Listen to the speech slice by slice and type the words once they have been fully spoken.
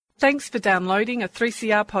Thanks for downloading a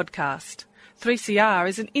 3CR podcast. 3CR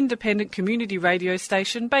is an independent community radio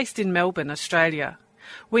station based in Melbourne, Australia.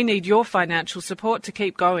 We need your financial support to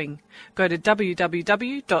keep going. Go to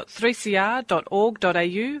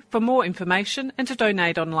www.3cr.org.au for more information and to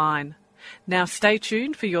donate online. Now stay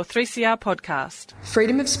tuned for your 3CR podcast.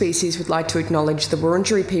 Freedom of Species would like to acknowledge the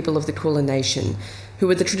Wurundjeri people of the Kulin Nation, who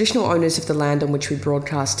are the traditional owners of the land on which we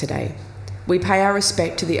broadcast today. We pay our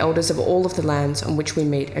respect to the elders of all of the lands on which we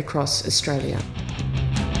meet across Australia.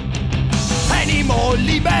 Animal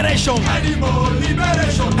liberation! Animal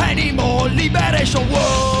liberation! Animal liberation!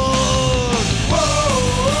 Whoa!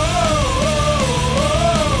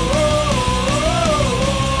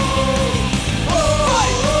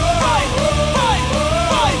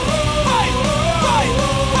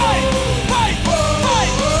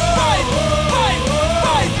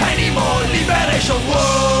 Animal liberation!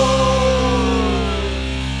 Whoa!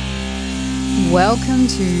 Welcome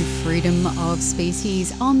to Freedom of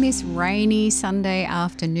Species on this rainy Sunday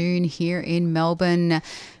afternoon here in Melbourne.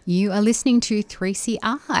 You are listening to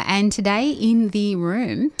 3CR, and today in the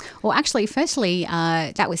room, or actually firstly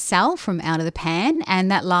that was Sal from Out of the Pan, and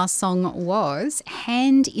that last song was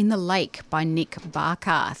Hand in the Lake by Nick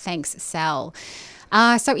Barker. Thanks, Sal.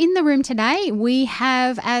 So in the room today, we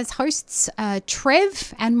have as hosts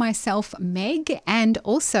Trev and myself, Meg, and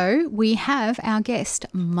also we have our guest,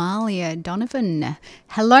 Malia Donovan.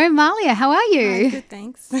 Hello, Malia. How are you? Hi, good,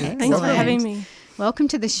 thanks. Thanks for having me. Welcome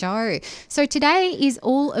to the show. So today is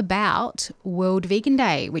all about World Vegan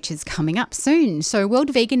Day, which is coming up soon. So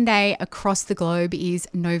World Vegan Day across the globe is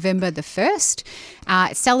November the 1st.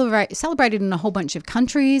 It's celebrated in a whole bunch of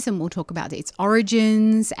countries, and we'll talk about its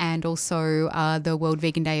origins and also the World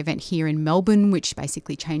Vegan Day event here in Melbourne, which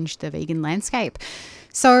basically changed the vegan landscape.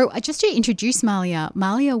 So just to introduce Malia,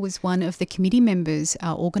 Malia was one of the committee members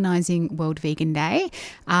organising World Vegan Day.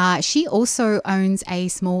 She also owns a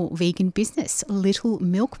small vegan business, Little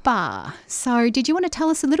Milk Bar. So did you want to tell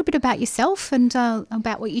us a little bit about yourself and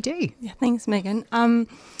about what you do? Yeah, thanks, Megan.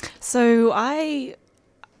 So I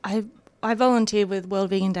volunteered with World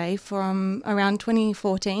Vegan Day from around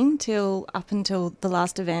 2014 up until the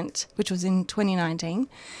last event, which was in 2019.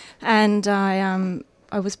 And I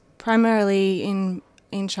was primarily in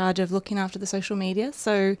charge of looking after the social media.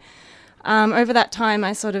 So over that time,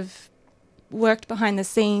 I sort of worked behind the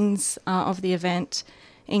scenes of the event,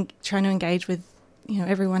 trying to engage with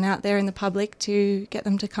everyone out there in the public to get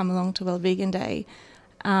them to come along to World Vegan Day.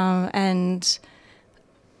 And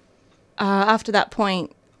after that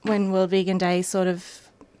point, when World Vegan Day sort of,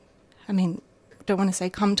 don't want to say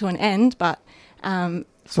come to an end, but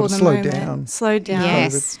for the moment, slowed down.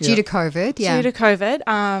 Yes, due to COVID. Yeah. Due to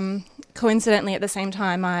COVID. Coincidentally, at the same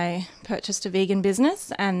time, I purchased a vegan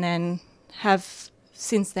business and then have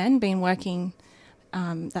since then been working.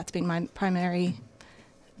 That's been my primary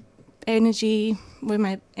energy, where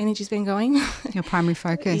my energy's been going. Your primary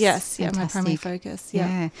focus. Yes, Fantastic. My primary focus.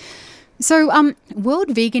 Yeah. So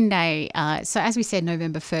World Vegan Day, so as we said,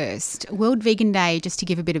 November 1st, World Vegan Day, just to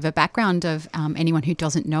give a bit of a background of anyone who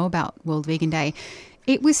doesn't know about World Vegan Day,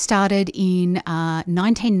 it was started in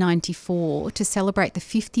 1994 to celebrate the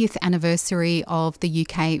 50th anniversary of the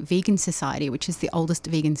UK Vegan Society, which is the oldest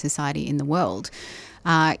vegan society in the world.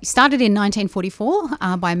 It started in 1944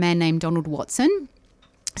 by a man named Donald Watson.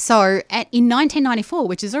 So in 1994,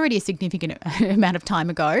 which is already a significant amount of time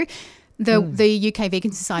ago, the UK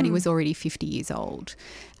Vegan Society was already 50 years old.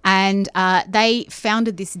 And they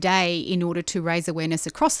founded this day in order to raise awareness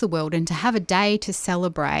across the world and to have a day to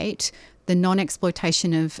celebrate the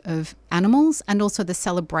non-exploitation of animals and also the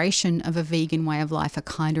celebration of a vegan way of life, a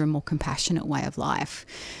kinder and more compassionate way of life.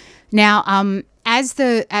 Now, as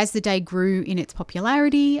the day grew in its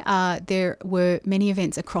popularity, there were many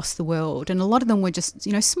events across the world, and a lot of them were just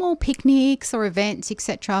small picnics or events,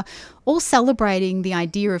 etc., all celebrating the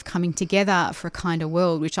idea of coming together for a kinder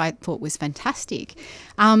world, which I thought was fantastic.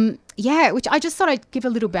 Which I just thought I'd give a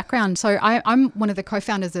little background. So I'm one of the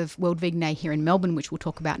co-founders of World Vegan Day here in Melbourne, which we'll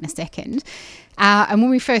talk about in a second. And when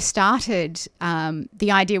we first started,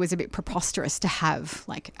 the idea was a bit preposterous to have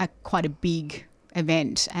quite a big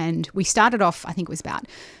event, and we started off, I think it was about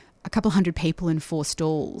a couple hundred people in 4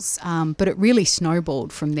 stalls, but it really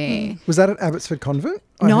snowballed from there. Was that at Abbotsford Convent?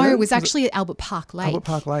 No, it was actually at Albert Park Lake. Albert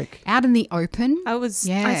Park Lake. Out in the open.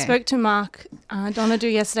 I spoke to Mark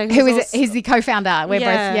Donadue yesterday. He's the co-founder. We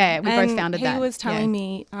both founded that. He was telling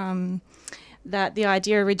me that the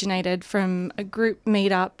idea originated from a group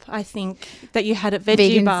meetup, I think, that you had at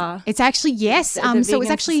Veggie Bar. It's actually, yes. So it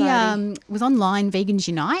was actually was online, Vegans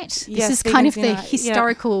Unite. This is kind of the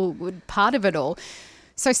historical part of it all.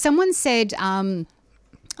 So someone said,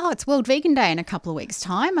 oh, it's World Vegan Day in a couple of weeks'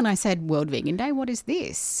 time. And I said, World Vegan Day, what is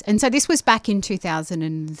this? And so this was back in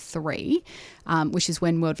 2003, which is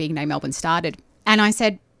when World Vegan Day Melbourne started. And I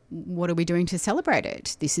said, what are we doing to celebrate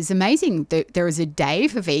it? This is amazing. There is a day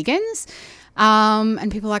for vegans.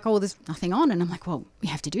 And people are like, oh, there's nothing on. And I'm like, well, we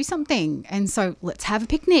have to do something. And so let's have a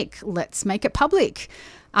picnic. Let's make it public.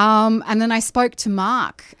 And then I spoke to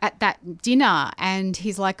Mark at that dinner and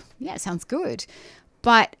he's like, yeah, it sounds good.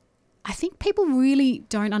 But I think people really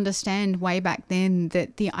don't understand way back then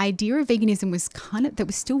that the idea of veganism was that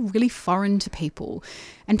was still really foreign to people.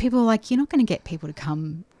 And people were like, you're not going to get people to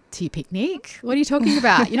come to your picnic. What are you talking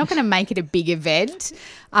about? You're not going to make it a big event.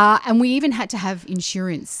 And we even had to have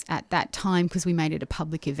insurance at that time because we made it a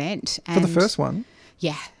public event. For the first one?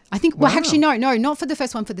 Yeah. I think, well, actually, no, not for the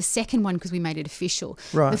first one, for the second one because we made it official.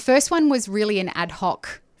 Right. The first one was really an ad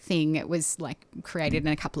hoc thing. It was like created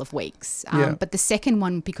in a couple of weeks. But the second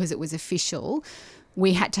one, because it was official,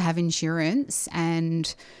 we had to have insurance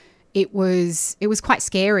and it was quite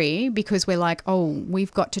scary because we're like, oh,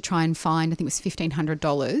 we've got to try and find, I think it was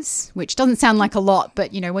 $1,500, which doesn't sound like a lot,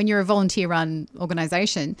 but, you know, when you're a volunteer-run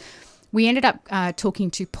organisation, we ended up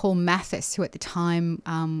talking to Paul Mathis, who at the time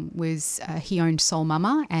he owned Soul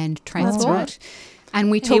Mama and Transport. Right. And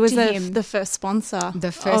we talked to him. He was the first sponsor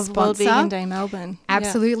of World Vegan Day Melbourne.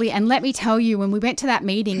 Absolutely. Yeah. And let me tell you, when we went to that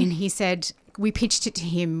meeting and he said, we pitched it to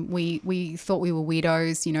him, we thought we were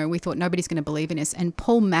weirdos, you know, we thought nobody's going to believe in us. And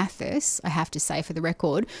Paul Mathis, I have to say for the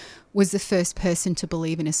record, was the first person to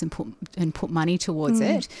believe in us and put money towards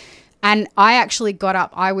it. And I actually got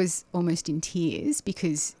up, I was almost in tears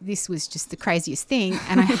because this was just the craziest thing.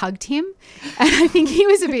 And I hugged him and I think he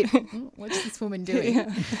was a bit, what's this woman doing?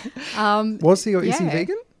 Yeah. Was he or is he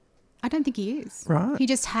vegan? I don't think he is. Right. He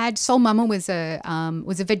just had Soul Mama was a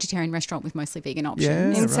vegetarian restaurant with mostly vegan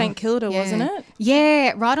options. In St Kilda, wasn't it?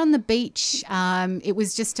 Yeah, right on the beach. It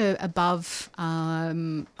was just above,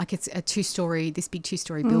 like it's a this big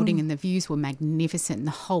two-story building, and the views were magnificent. And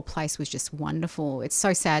the whole place was just wonderful. It's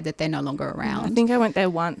so sad that they're no longer around. I think I went there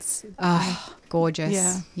once. Oh,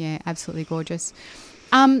 gorgeous. Yeah, absolutely gorgeous.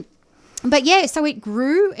 But yeah, so it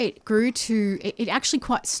grew to, it actually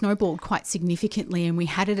quite snowballed quite significantly, and we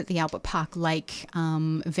had it at the Albert Park Lake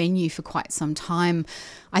venue for quite some time.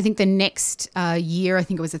 I think the next year, I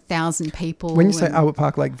think it was 1,000 people. When you say Albert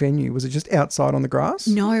Park Lake venue, was it just outside on the grass?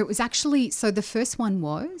 No, it was actually, so the first one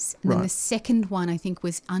was, and then the second one I think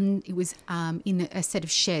was, in a set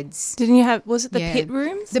of sheds. Didn't you have, was it the pit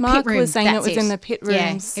rooms? The Mark pit rooms, was saying it was in the pit rooms.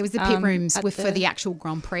 Yeah, it was the pit rooms for the actual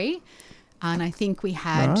Grand Prix. And I think we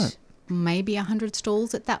had... Right. Maybe 100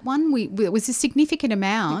 stalls at that one. It was a significant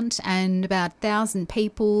amount and about 1,000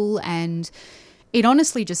 people, and it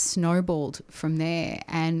honestly just snowballed from there.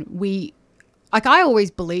 And I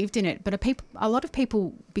always believed in it, but a lot of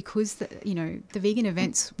people, because the vegan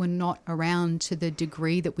events were not around to the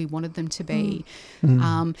degree that we wanted them to be.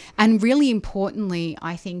 And really importantly,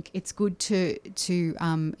 I think it's good to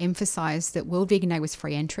emphasize that World Vegan Day was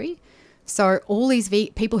free entry. So all these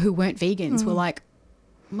people who weren't vegans were like,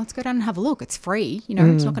 let's go down and have a look. It's free,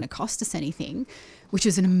 it's not going to cost us anything, which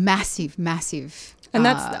is a massive, massive. And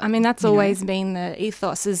that's always been the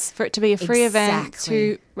ethos, is for it to be a free event,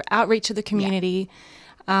 to outreach to the community,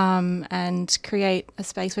 and create a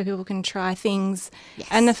space where people can try things. Yes.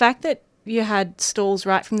 And the fact that you had stalls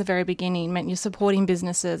right from the very beginning meant you're supporting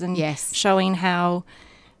businesses and showing how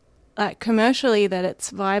commercially that it's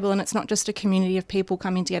viable, and it's not just a community of people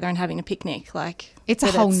coming together and having a picnic. Like, it's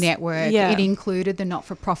a whole network. It included the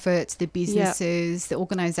not-for-profits, the businesses, the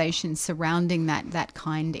organisations surrounding that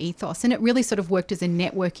kind ethos, and it really sort of worked as a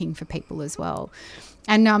networking for people as well.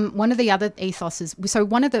 And one of the other ethoses, so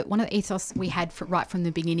one of the ethos we had right from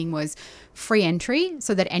the beginning was free entry,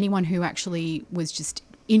 so that anyone who actually was just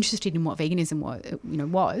interested in what veganism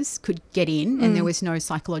was could get in, and there was no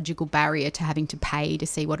psychological barrier to having to pay to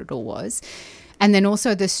see what it all was. And then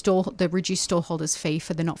also the reduced stallholders fee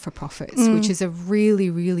for the not-for-profits, which is a really,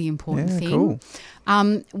 really important thing.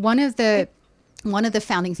 Cool. One of the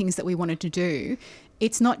founding things that we wanted to do,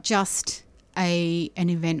 it's not just an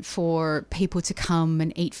event for people to come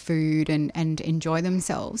and eat food and enjoy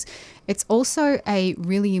themselves. It's also a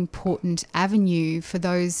really important avenue for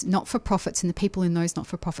those not-for-profits and the people in those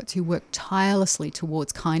not-for-profits who work tirelessly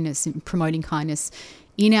towards kindness and promoting kindness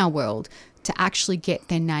in our world, to actually get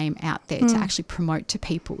their name out there, to actually promote to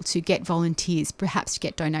people, to get volunteers, perhaps to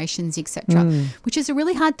get donations, etc., which is a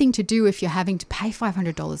really hard thing to do if you're having to pay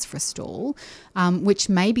 $500 for a stall, which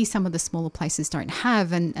maybe some of the smaller places don't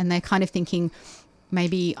have, and they're kind of thinking,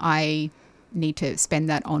 maybe I need to spend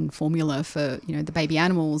that on formula for the baby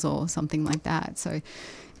animals or something like that. So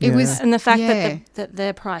It was, and the fact that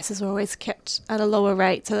their prices were always kept at a lower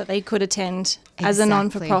rate so that they could attend as a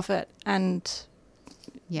non-for-profit and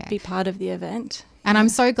be part of the event. And I'm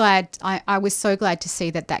so glad, I was so glad to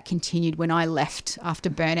see that continued when I left after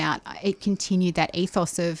burnout. It continued that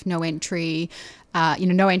ethos of no entry,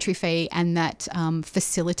 no entry fee, and that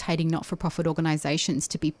facilitating not-for-profit organisations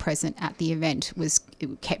to be present at the event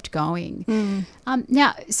it kept going.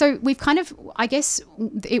 Now, so we've kind of, I guess,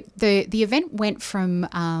 the event went from...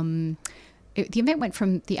 the event went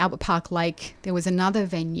from the Albert Park Lake. There was another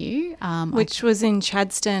venue, which was in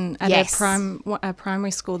Chadstone at a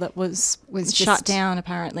primary school that was shut down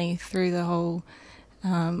apparently through the whole.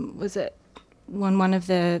 Was it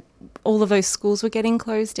when all of those schools were getting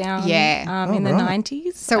closed down? In the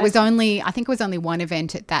 90s. So I think it was only one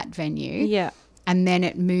event at that venue. Yeah, and then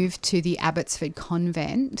it moved to the Abbotsford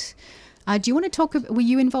Convent. Do you want to talk? Were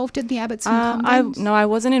you involved in the Abbotsford Convent? No, I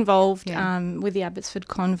wasn't involved with the Abbotsford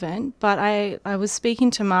Convent, but I was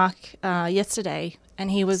speaking to Mark yesterday, and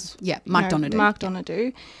he was Mark Donadue. Mark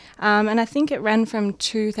Donadue, and I think it ran from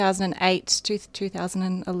 2008 to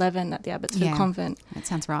 2011 at the Abbotsford Convent. That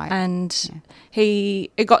sounds right. And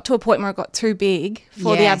it got to a point where it got too big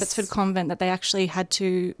for the Abbotsford Convent that they actually had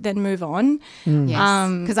to then move on. Yes,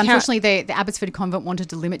 because unfortunately the Abbotsford Convent wanted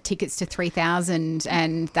to limit tickets to 3,000,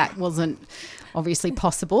 and that wasn't obviously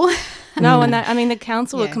possible. No, and the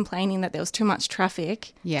council were complaining that there was too much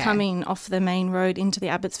traffic coming off the main road into the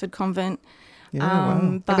Abbotsford Convent.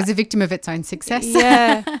 But it was a victim of its own success.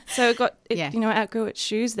 So it outgrew its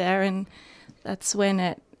shoes there, and that's when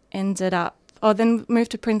it ended up. Then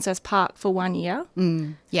moved to Princess Park for 1 year.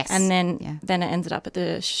 Yes, and then it ended up at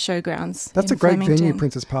the showgrounds. That's a great venue,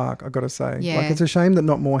 Princess Park, I've got to say. Yeah. Like, it's a shame that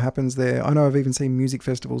not more happens there. I know I've even seen music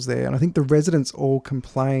festivals there, and I think the residents all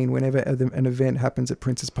complain whenever an event happens at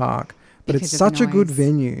Princess Park. But it's such a good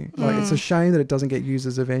venue. Like, it's a shame that it doesn't get used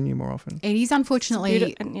as a venue more often. It is,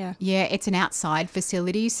 unfortunately. It's an outside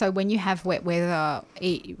facility. So when you have wet weather,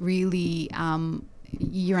 it really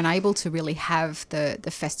you're unable to really have the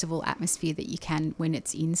festival atmosphere that you can when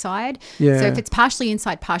it's inside. Yeah. So if it's partially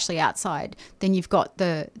inside, partially outside, then you've got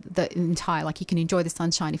the entire, like, you can enjoy the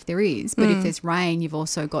sunshine if there is, but if there's rain, you've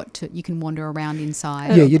also got you can wander around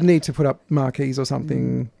inside. Yeah, you'd need to put up marquees or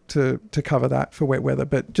something to cover that for wet weather,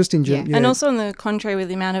 but just in general. Yeah. And also on the contrary, with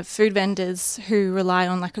the amount of food vendors who rely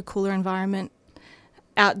on like a cooler environment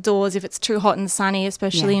outdoors if it's too hot and sunny,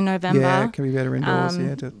 especially in November. Yeah, it can be better indoors.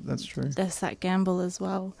 That's true. There's that gamble as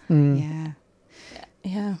well. Yeah.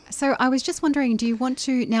 So I was just wondering, do you want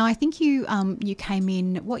to, now I think you came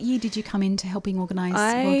in, what year did you come in to helping organise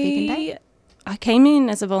World Vegan Day? I came in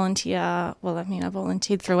as a volunteer. Well, I mean, I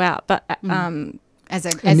volunteered throughout, but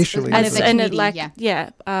initially,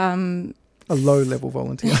 a low-level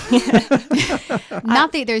volunteer.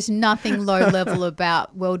 There's nothing low-level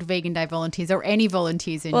about World Vegan Day volunteers or any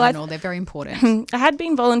volunteers in general. They're very important. I had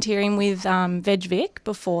been volunteering with VegVic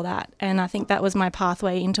before that, and I think that was my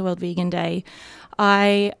pathway into World Vegan Day.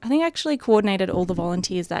 I think I actually coordinated all the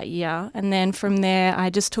volunteers that year, and then from there I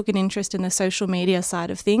just took an interest in the social media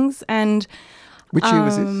side of things. And which year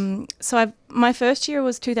was this? So my first year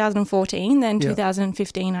was 2014, then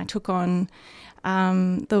 2015 I took on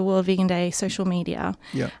the World Vegan Day social media.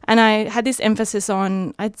 Yeah. And I had this emphasis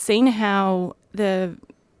on, I'd seen how the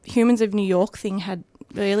Humans of New York thing had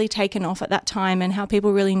really taken off at that time and how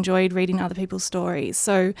people really enjoyed reading other people's stories.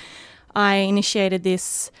 So I initiated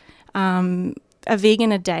this a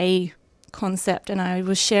vegan a day concept, and I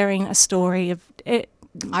was sharing a story of it.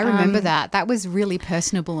 I remember that. That was really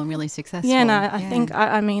personable and really successful. Yeah, and I think,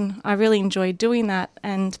 I really enjoyed doing that,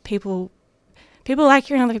 and people like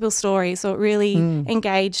hearing other people's stories, so it really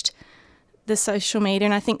engaged the social media.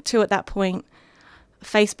 And I think too, at that point,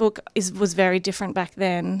 Facebook was very different back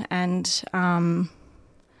then, and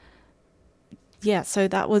so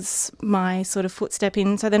that was my sort of footstep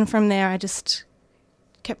in. So then from there, I just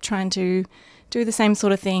kept trying to do the same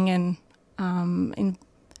sort of thing,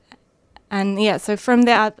 so from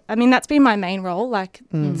there, I mean, that's been my main role, like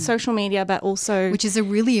social media, but also, which is a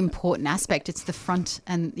really important aspect. It's the front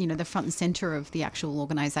and center of the actual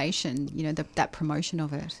organisation. That promotion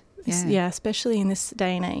of it. Yeah, especially in this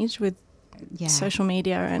day and age with social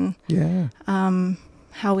media and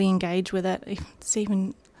how we engage with it. It's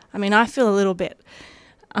even, I feel a little bit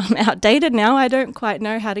outdated now. I don't quite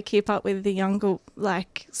know how to keep up with the younger,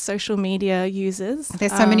 social media users.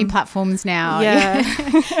 There's so many platforms now. Yeah.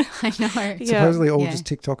 I know. Supposedly all just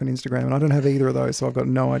TikTok and Instagram, and I don't have either of those, so I've got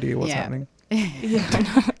no idea what's happening.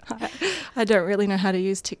 I I don't really know how to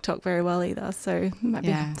use TikTok very well either, so it might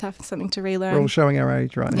be something to relearn. We're all showing our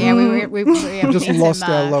age right now. Yeah, we've just lost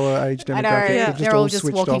our lower age demographic. I know, they're all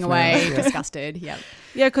just walking away disgusted. Yeah,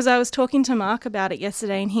 because I was talking to Mark about it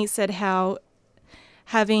yesterday, and he said how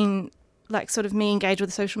having like sort of me engage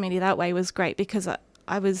with social media that way was great, because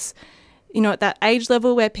I was, at that age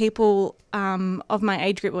level where people of my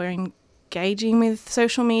age group were engaging with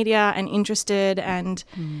social media and interested, and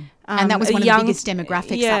that was one of the biggest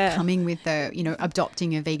demographics upcoming with the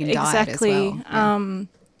adopting a vegan diet as well.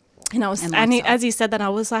 And I was, and as he said that, I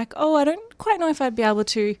was like, I don't quite know if I'd be able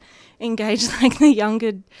to engage like the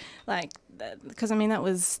younger, like, because that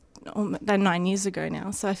was 9 years ago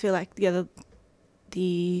now. So I feel like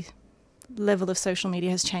the level of social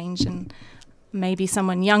media has changed, and maybe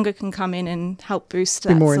someone younger can come in and help boost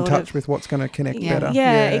that. Be more in touch with what's going to connect better.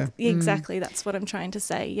 Yeah, exactly. That's what I'm trying to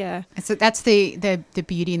say. Yeah. So that's the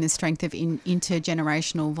beauty and the strength of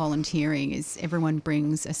intergenerational volunteering, is everyone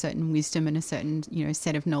brings a certain wisdom and a certain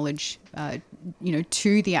set of knowledge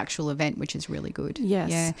to the actual event, which is really good.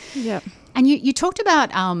 Yes. Yeah. And you talked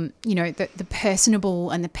about the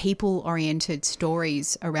personable and the people oriented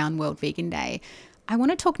stories around World Vegan Day. I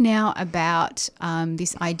want to talk now about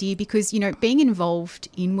this idea, because, being involved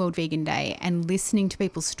in World Vegan Day and listening to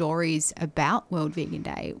people's stories about World Vegan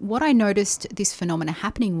Day, what I noticed this phenomena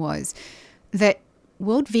happening was that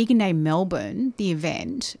World Vegan Day Melbourne, the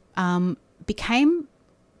event, became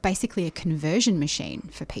basically a conversion machine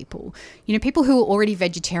for people. People who were already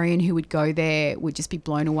vegetarian who would go there would just be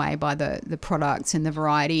blown away by the products and the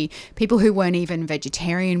variety. People who weren't even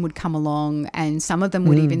vegetarian would come along, and some of them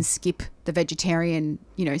would even skip the vegetarian,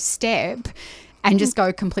 step and just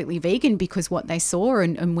go completely vegan, because what they saw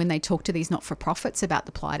and when they talked to these not-for-profits about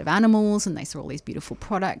the plight of animals, and they saw all these beautiful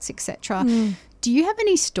products, etc. Do you have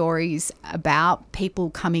any stories about people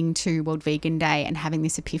coming to World Vegan Day and having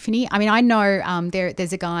this epiphany? I know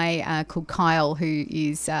there's a guy called Kyle who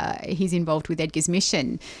is he's involved with Edgar's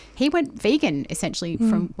Mission. He went vegan essentially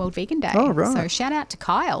from World Vegan Day. Oh, right. So shout out to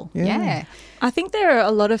Kyle. Yeah. I think there are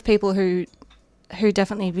a lot of people who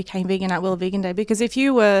definitely became vegan at World Vegan Day, because if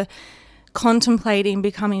you were contemplating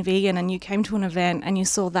becoming vegan and you came to an event and you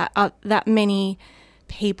saw that many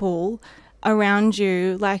people around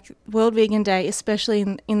you, like World Vegan Day, especially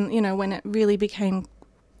in when it really became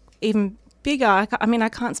even bigger. I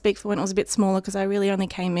can't speak for when it was a bit smaller, because I really only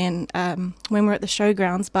came in when we were at the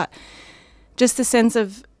showgrounds, but just the sense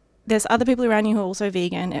of there's other people around you who are also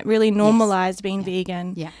vegan. It really normalized being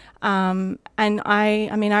vegan. Yeah. And I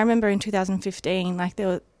remember in 2015, like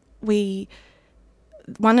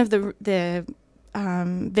one of the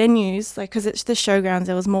venues, like, because it's the showgrounds,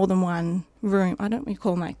 there was more than one room. I don't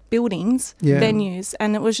call them like buildings, venues,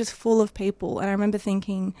 and it was just full of people. And I remember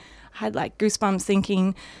thinking, I had like goosebumps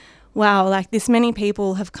thinking, wow, like this many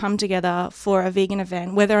people have come together for a vegan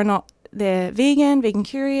event, whether or not they're vegan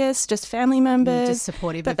curious, just family members, just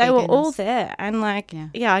supportive, but of they vegans. were all there. And like,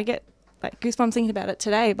 I get like goosebumps thinking about it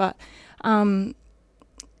today. But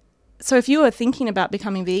so if you were thinking about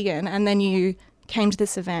becoming vegan and then you came to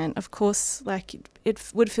this event, of course, like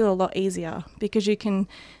it would feel a lot easier, because you can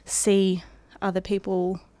see other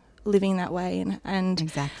people living that way, and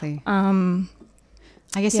exactly. I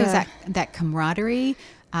guess it was that camaraderie,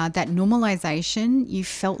 that normalization. You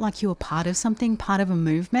felt like you were part of something, part of a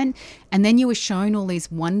movement, and then you were shown all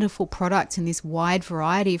these wonderful products and this wide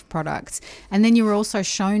variety of products, and then you were also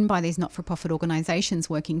shown by these not-for-profit organizations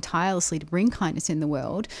working tirelessly to bring kindness in the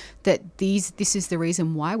world that this is the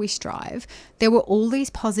reason why we strive. There were all these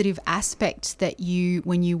positive aspects that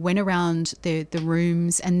when you went around the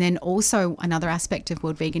rooms, and then also another aspect of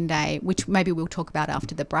World Vegan Day, which maybe we'll talk about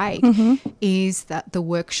after the break, is that the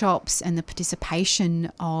workshops and the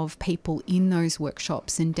participation of people in those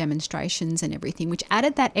workshops and demonstrations and everything, which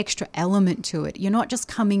added that extra element to it. You're not just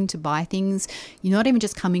coming to buy things. You're not even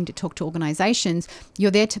just coming to talk to organisations.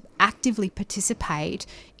 You're there to actively participate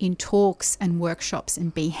in talks and workshops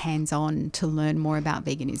and be hands-on to learn more about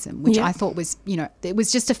veganism, which I thought was, it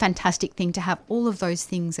was just a fantastic thing to have all of those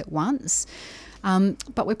things at once.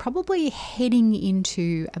 But we're probably heading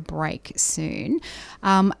into a break soon.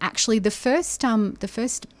 Actually, the first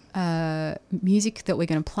music that we're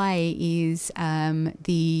going to play is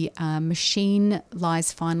the Machine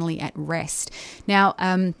Lies Finally at Rest.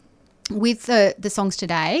 Now, with the songs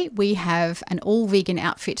today, we have an all-vegan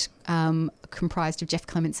outfit comprised of Jeff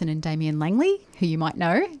Clementson and Damien Langley, who you might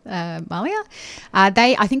know, Malia. I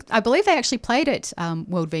believe they actually played at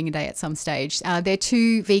World Vegan Day at some stage. They're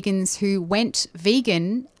two vegans who went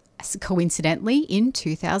vegan coincidentally in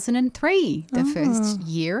 2003, the first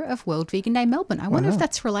year of World Vegan Day Melbourne. I wonder if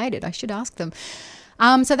that's related. I should ask them.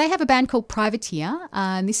 So they have a band called Privateer,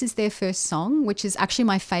 and this is their first song, which is actually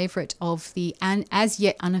my favourite of the as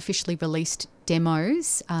yet unofficially released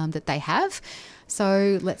demos that they have.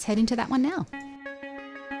 So let's head into that one now.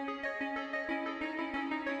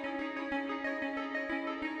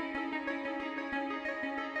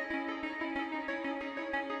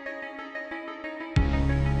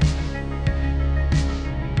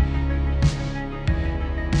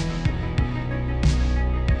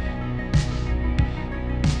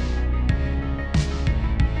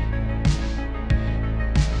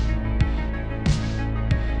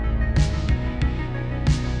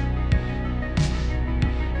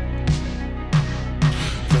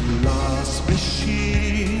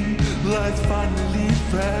 Finally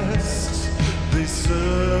rest. They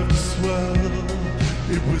served us well.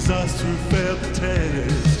 It was us who failed the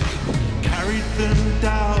test. We carried them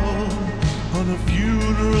down on a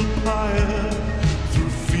funeral pyre through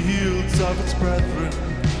fields of its brethren,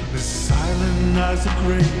 as silent as a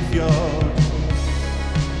graveyard.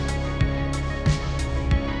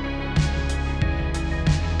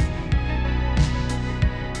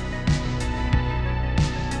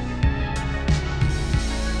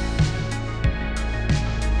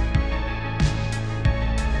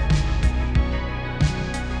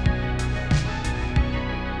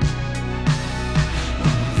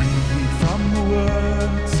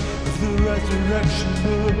 Resurrection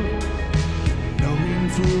book, knowing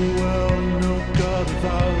full well no God of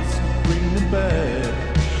ours could bring them back.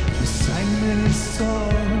 We sang many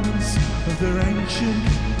songs of their ancient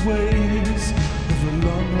ways, of a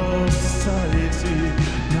long lost society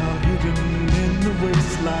now hidden in the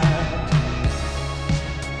wasteland.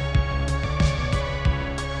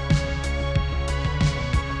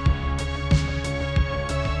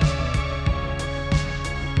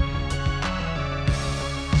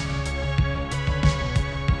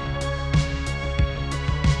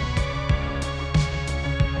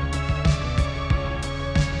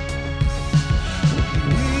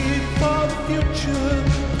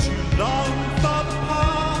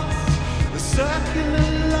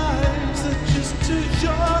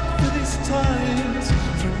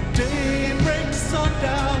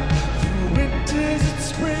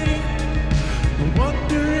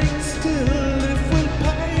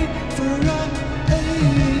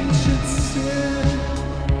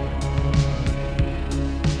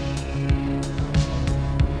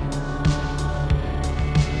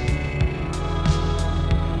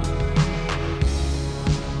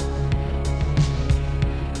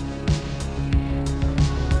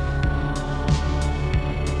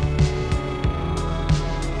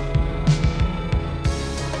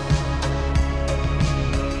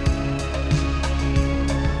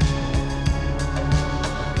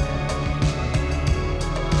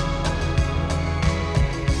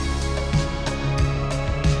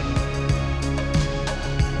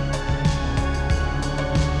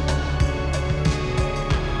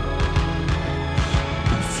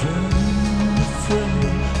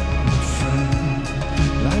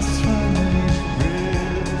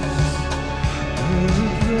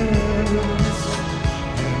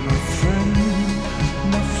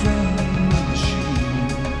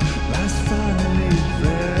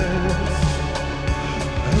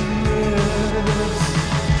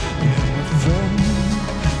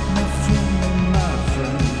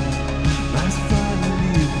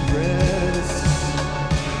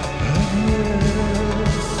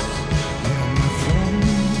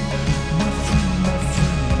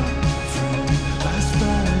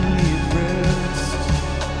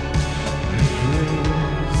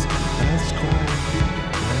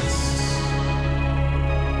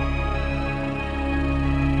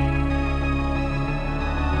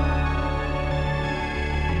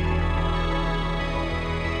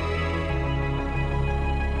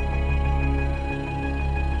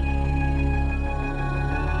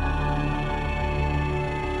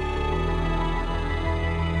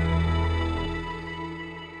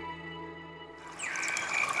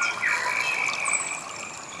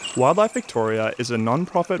 Wildlife Victoria is a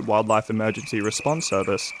non-profit wildlife emergency response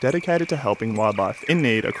service dedicated to helping wildlife in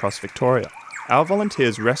need across Victoria. Our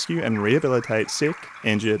volunteers rescue and rehabilitate sick,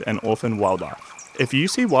 injured and orphaned wildlife. If you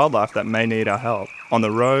see wildlife that may need our help, on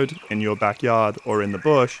the road, in your backyard or in the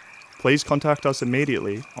bush, please contact us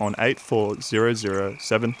immediately on 8400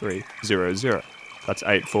 7300. That's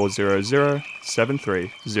 8400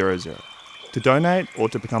 7300. To donate or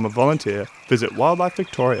to become a volunteer, visit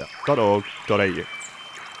wildlifevictoria.org.au.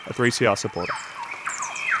 A 3CR supporter.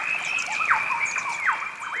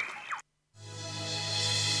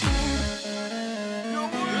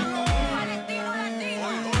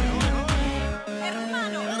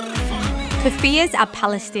 Keffiyehs are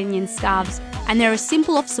Palestinian scarves, and they're a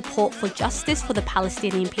symbol of support for justice for the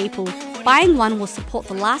Palestinian people. Buying one will support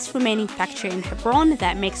the last remaining factory in Hebron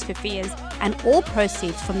that makes keffiyehs, and all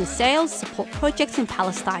proceeds from the sales support projects in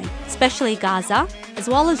Palestine, especially Gaza, as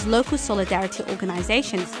well as local solidarity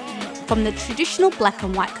organisations. From the traditional black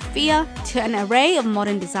and white keffiyeh to an array of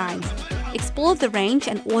modern designs. Explore the range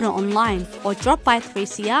and order online, or drop by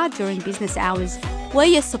 3CR during business hours. We're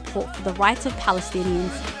your support for the rights of Palestinians.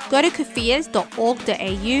 Go to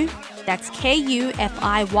keffiyehs.org.au, that's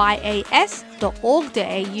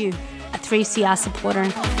KUFIYAS.org.au, a 3CR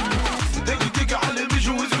supporter.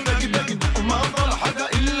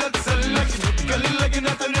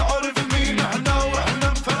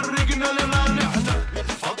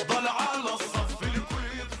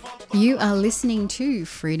 You are listening to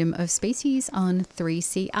Freedom of Species on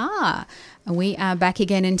 3CR. We are back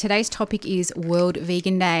again, and today's topic is World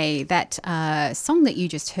Vegan Day. That song that you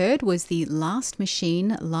just heard was The Last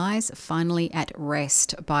Machine Lies Finally at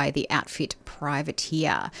Rest by the outfit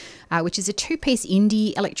Privateer, which is a two-piece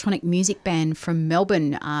indie electronic music band from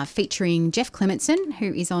Melbourne, featuring Jeff Clementson,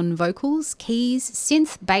 who is on vocals, keys,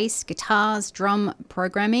 synth, bass, guitars, drum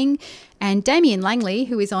programming, and Damien Langley,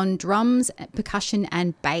 who is on drums, percussion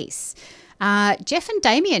and bass. Jeff and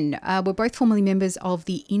Damien were both formerly members of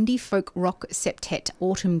the indie folk rock septet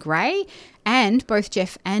Autumn Grey, and both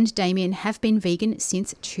Jeff and Damien have been vegan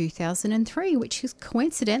since 2003, which is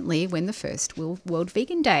coincidentally when the first World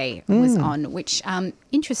Vegan Day was on, which,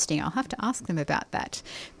 interesting. I'll have to ask them about that.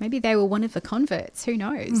 Maybe they were one of the converts. Who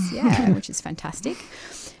knows? Yeah, which is fantastic.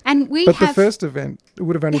 And the first event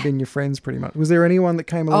would have only been your friends pretty much. Was there anyone that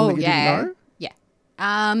came along that you didn't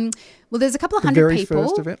know? Well, there's a couple of hundred people. The very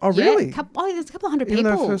first event? Oh, really? There's a couple of hundred people.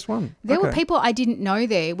 Even though first one. There were people I didn't know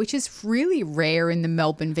there, which is really rare in the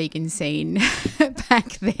Melbourne vegan scene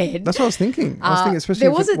back then. That's what I was thinking. Especially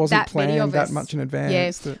if it wasn't planned that much in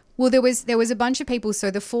advance. Yeah. Well, there was a bunch of people.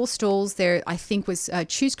 So the 4 stalls there, I think, was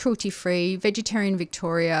Choose Cruelty Free, Vegetarian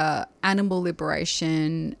Victoria, Animal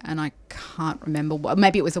Liberation, and I can't remember.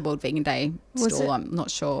 Maybe it was a World Vegan Day stall. I'm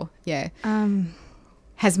not sure. Yeah.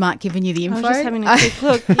 Has Mark given you the info? I was just having a quick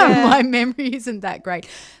look. Yeah. My memory isn't that great.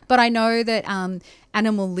 But I know that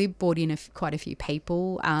Animal Lib brought in quite a few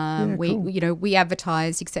people. Cool. We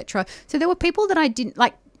advertised, etc. So there were people that I didn't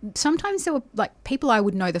like. Sometimes there were like people I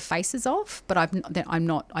would know the faces of, but I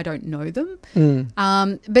don't know them.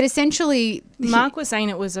 But essentially, Mark was saying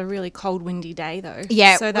it was a really cold, windy day, though.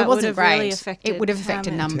 Yeah, so that it wasn't would have great. really affected. It would have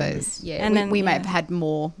affected numbers. Yeah, and then we may have had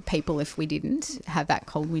more people if we didn't have that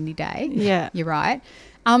cold, windy day. Yeah, you're right.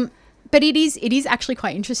 But it is actually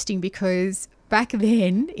quite interesting because back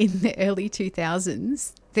then in the early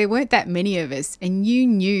 2000s, there weren't that many of us, and you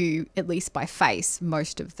knew, at least by face,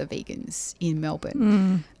 most of the vegans in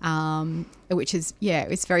Melbourne, which is,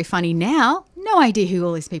 it's very funny now. No idea who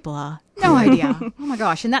all these people are. No idea. Oh, my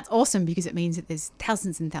gosh. And that's awesome because it means that there's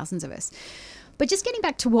thousands and thousands of us. But just getting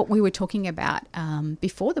back to what we were talking about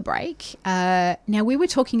before the break, now we were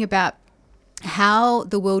talking about how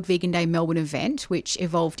the World Vegan Day Melbourne event, which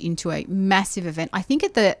evolved into a massive event, I think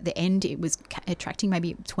at the end it was attracting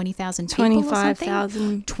maybe 20,000 people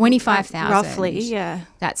 25,000. 25,000. Roughly, yeah.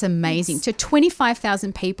 That's amazing. So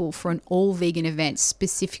 25,000 people for an all-vegan event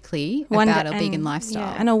specifically about a vegan lifestyle.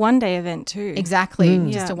 Yeah, and a one-day event too.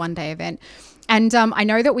 Exactly, just a one-day event. And I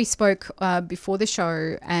know that we spoke before the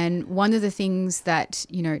show, and one of the things that,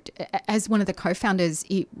 as one of the co-founders,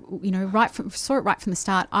 saw it right from the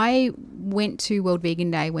start. I went to World Vegan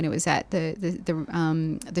Day when it was at the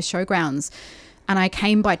showgrounds, and I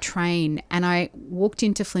came by train, and I walked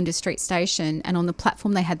into Flinders Street Station, and on the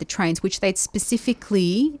platform they had the trains, which they'd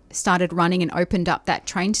specifically started running and opened up that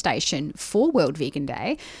train station for World Vegan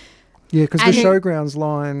Day. Yeah, because the showgrounds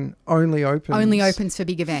line only opens for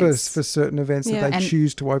big events. For certain events that they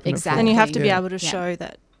choose to open it for. And you have to be able to show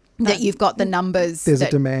that you've got the numbers there's that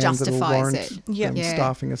a demand justifies that'll warrant it.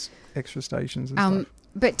 Staffing extra stations and stuff.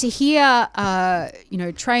 But to hear,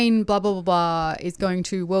 train blah, blah, blah, blah is going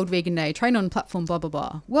to World Vegan Day, train on platform blah, blah,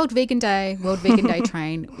 blah, World Vegan Day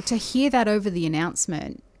train, to hear that over the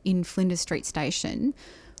announcement in Flinders Street Station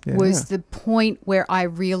was the point where I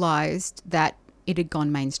realised that it had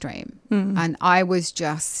gone mainstream. And I was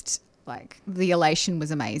just like, the elation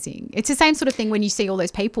was amazing. It's the same sort of thing when you see all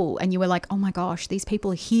those people and you were like, oh my gosh, these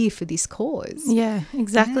people are here for this cause. Yeah,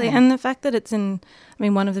 exactly. Yeah. And the fact that it's in,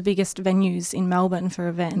 one of the biggest venues in Melbourne for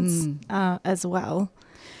events as well,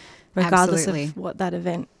 regardless of what that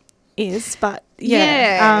event is. But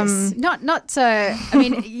there is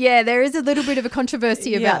a little bit of a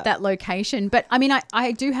controversy about that location. But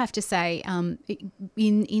I do have to say,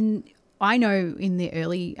 I know in the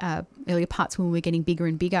earlier parts when we were getting bigger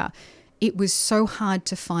and bigger, it was so hard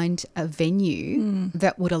to find a venue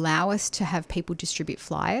that would allow us to have people distribute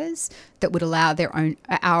flyers, that would allow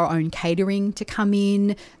our own catering to come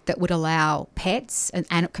in, that would allow pets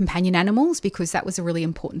and companion animals, because that was a really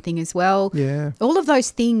important thing as well. Yeah. All of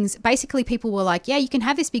those things, basically people were like, yeah, you can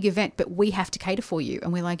have this big event, but we have to cater for you.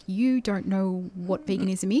 And we're like, you don't know what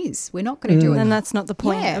veganism is. We're not going to do it. And that's not the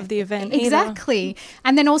point of the event exactly. either.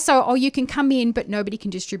 And then also, you can come in, but nobody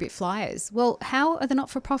can distribute flyers. Well, how are the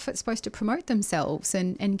not-for-profits supposed to promote themselves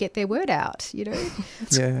and get their word out,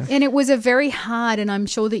 Yeah. And it was a very hard, and I'm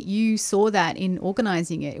sure that you saw that in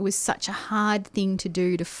organising it. It was such a hard thing to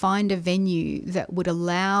do, to find a venue that would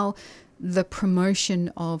allow the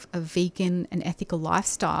promotion of a vegan and ethical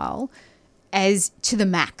lifestyle as to the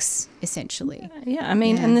max, essentially. Yeah, I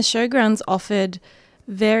mean, and the showgrounds offered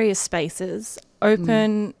various spaces,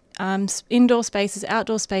 open indoor spaces,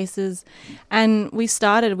 outdoor spaces, and we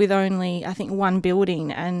started with only, I think, one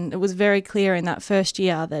building, and it was very clear in that first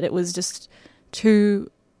year that it was just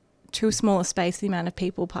too small a space, the amount of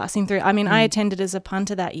people passing through. I mean, I attended as a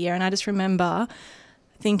punter that year, and I just remember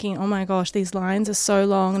thinking, oh my gosh, these lines are so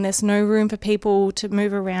long and there's no room for people to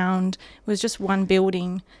move around. It was just one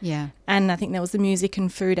building. Yeah. And I think there was the music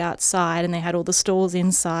and food outside, and they had all the stalls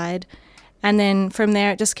inside. And then from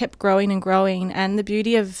there, it just kept growing and growing. And the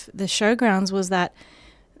beauty of the showgrounds was that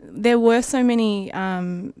there were so many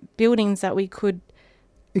buildings that we could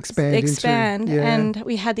expand into. Yeah. And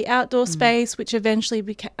we had the outdoor space, which eventually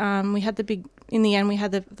became, we had the big, in the end, we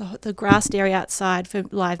had the grassed area outside for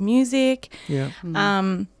live music. Yeah.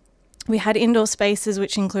 We had indoor spaces,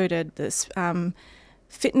 which included this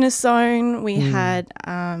fitness zone. We had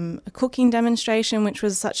a cooking demonstration, which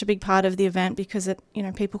was such a big part of the event because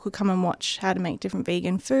people could come and watch how to make different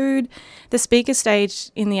vegan food. The speaker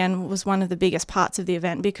stage in the end was one of the biggest parts of the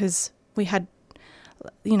event because we had,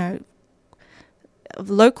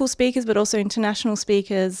 local speakers, but also international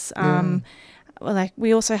speakers.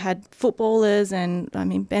 We also had footballers, and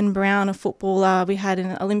Ben Brown, a footballer. We had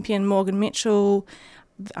an Olympian, Morgan Mitchell.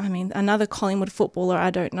 Another Collingwood footballer,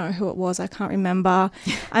 I don't know who it was, I can't remember.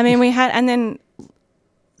 We had, and then,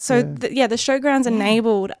 the showgrounds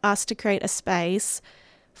enabled us to create a space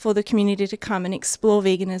for the community to come and explore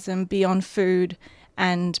veganism beyond food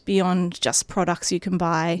and beyond just products you can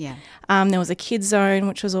buy. Yeah. There was a kids zone,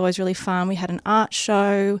 which was always really fun. We had an art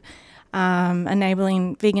show,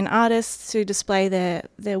 enabling vegan artists to display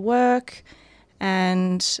their work.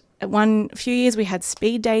 And a few years we had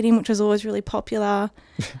speed dating, which was always really popular.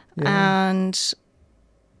 And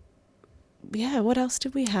what else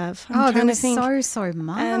did we have? There was so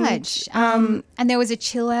much. And there was a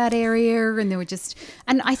chill out area, and there were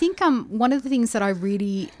and I think one of the things that I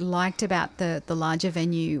really liked about the larger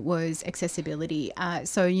venue was accessibility.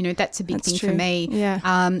 That's a big thing for me.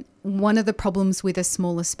 Yeah. One of the problems with a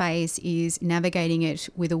smaller space is navigating it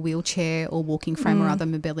with a wheelchair or walking frame or other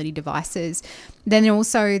mobility devices. Then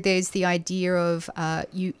also there's the idea of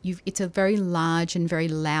it's a very large and very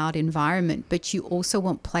loud environment, but you also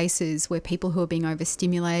want places where people who are being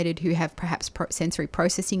overstimulated, who have perhaps sensory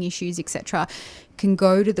processing issues, etc., can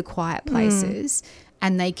go to the quiet places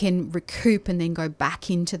and they can recoup and then go back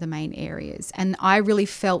into the main areas. And I really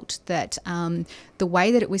felt that the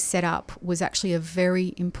way that it was set up was actually a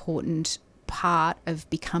very important part of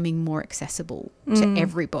becoming more accessible to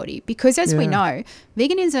everybody. Because as we know,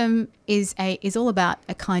 veganism is all about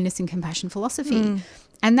a kindness and compassion philosophy.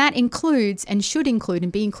 And that includes and should include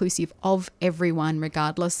and be inclusive of everyone,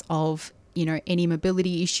 regardless of any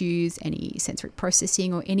mobility issues, any sensory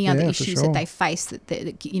processing, or any other issues that they face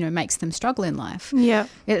that makes them struggle in life. Yeah.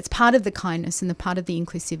 It's part of the kindness and the part of the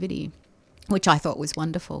inclusivity, which I thought was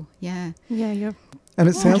wonderful. Yeah. Yeah. And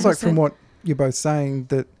it sounds like from what you're both saying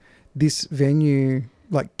that this venue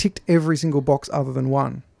ticked every single box other than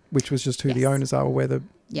one, which was just who the owners are, where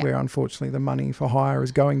unfortunately the money for hire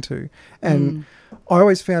is going to. And I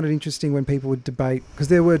always found it interesting when people would debate, because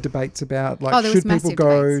there were debates about should people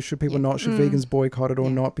go, debates. Should people not, should vegans boycott it or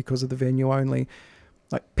not because of the venue only.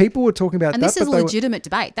 People were talking about and that. And this is a legitimate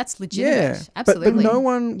debate. That's legitimate. Yeah, absolutely. But no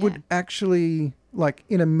one would actually,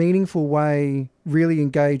 in a meaningful way, really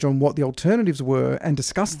engage on what the alternatives were and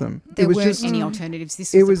discuss them. There weren't any alternatives.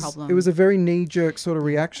 This was the problem. It was a very knee-jerk sort of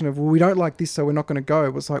reaction of, well, we don't like this, so we're not going to go.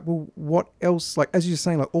 It was like, well, what else? As you're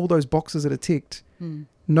saying, all those boxes that are ticked,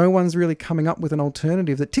 no one's really coming up with an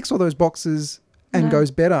alternative that ticks all those boxes and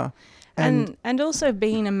goes better. And also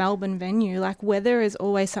being a Melbourne venue, weather is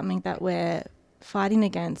always something that we're fighting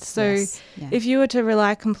against. So if you were to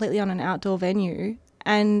rely completely on an outdoor venue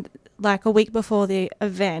and a week before the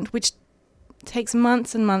event, which takes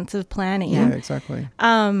months and months of planning. Yeah, exactly.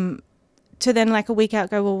 to then like a week out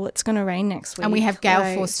go, well, it's going to rain next week. And we have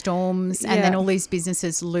gale force storms, and then all these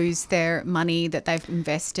businesses lose their money that they've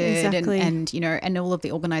invested, and you know, and all of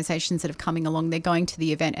the organisations that are coming along, they're going to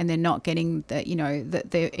the event and they're not getting the, you know,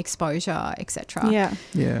 the exposure, etc.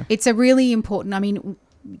 Yeah. It's a really important. I mean,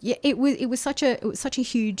 yeah, it was such a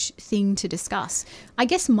huge thing to discuss. I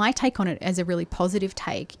guess my take on it as a really positive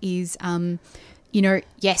take is, you know,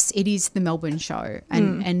 yes, it is the Melbourne show,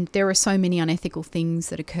 and there are so many unethical things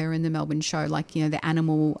that occur in the Melbourne show, like, you know, the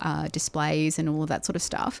animal displays and all of that sort of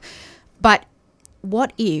stuff. But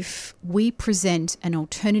what if we present an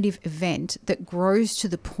alternative event that grows to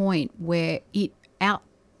the point where it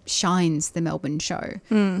outshines the Melbourne show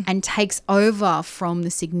and takes over from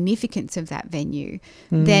the significance of that venue?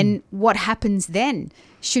 Then what happens then?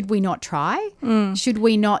 Should we not try? Should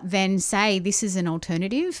we not then say this is an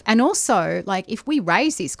alternative? And also, like, if we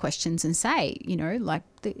raise these questions and say, you know, like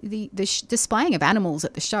the displaying of animals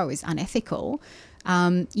at the show is unethical,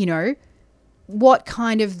 you know, what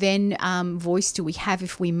kind of then voice do we have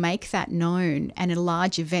if we make that known and a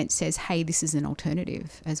large event says, hey, this is an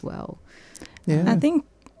alternative as well? Yeah. I think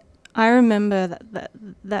I remember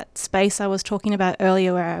that space I was talking about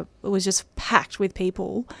earlier where it was just packed with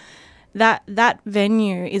people. That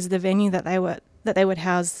venue is the venue that they would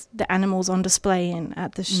house the animals on display in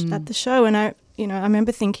at the show. And I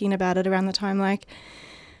remember thinking about it around the time, like,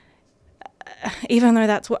 even though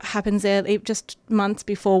that's what happens there, just months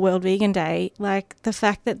before World Vegan Day, like the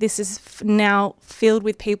fact that this is now filled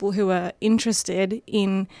with people who are interested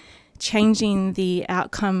in changing the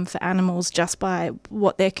outcome for animals just by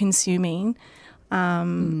what they're consuming.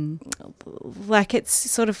 Like, it's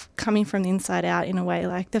sort of coming from the inside out in a way,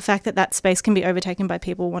 like the fact that space can be overtaken by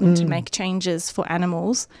people wanting to make changes for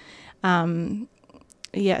animals.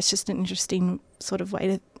 It's just an interesting sort of way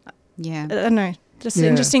to, I don't know, just an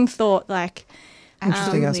interesting thought, like.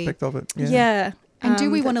 Interesting aspect of it. Yeah. And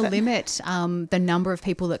do we want to limit the number of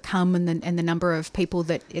people that come and the number of people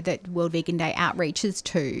that World Vegan Day outreaches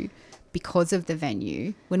to because of the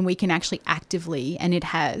venue, when we can actually actively, and it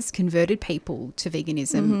has converted people to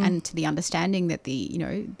veganism and to the understanding that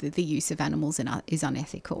the use of animals is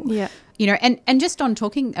unethical. Yeah. You know, and just on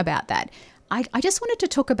talking about that, I just wanted to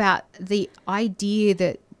talk about the idea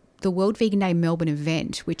that the World Vegan Day Melbourne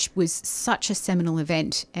event, which was such a seminal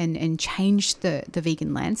event and changed the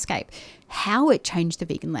vegan landscape, how it changed the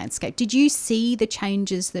vegan landscape. Did you see the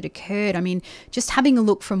changes that occurred? I mean, just having a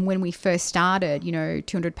look from when we first started, you know,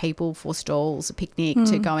 200 people, 4 stalls, a picnic,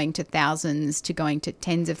 to going to thousands, to going to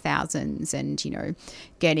tens of thousands, and, you know,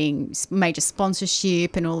 getting major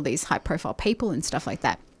sponsorship and all of these high profile people and stuff like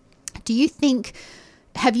that. Do you think...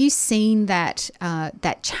 Have you seen that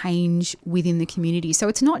change within the community? So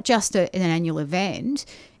it's not just an annual event;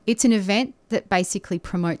 it's an event that basically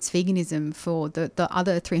promotes veganism for the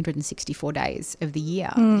other 364 days of the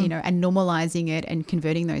year. You know, and normalizing it and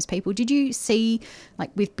converting those people. Did you see,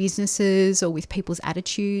 like, with businesses or with people's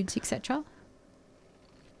attitudes, etc.?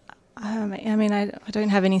 I mean, I don't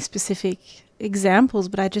have any specific examples,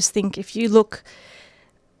 but I just think if you look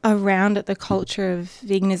around at the culture of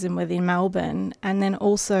veganism within Melbourne, and then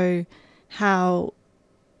also how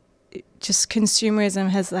just consumerism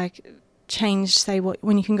has, like, changed, say,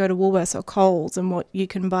 when you can go to Woolworths or Coles and what you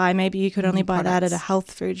can buy. Maybe you could only buy that at a health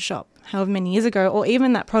food shop however many years ago, or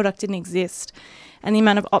even that product didn't exist. And the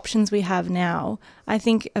amount of options we have now, I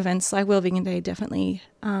think events like World Vegan Day definitely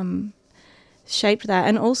shaped that.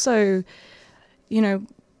 And also, you know,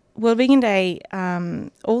 World Vegan Day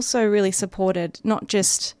also really supported not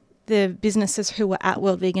just the businesses who were at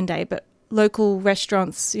World Vegan Day, but local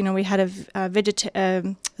restaurants. You know, we had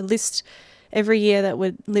a list every year that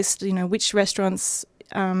would list, you know, which restaurants,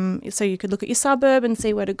 so you could look at your suburb and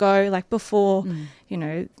see where to go, like before, you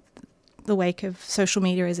know, the wake of social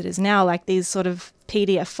media as it is now, like these sort of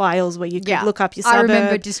PDF files where you could look up your suburb. I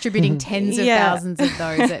remember distributing tens of thousands of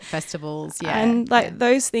those at festivals. Yeah. And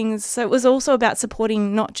those things. So it was also about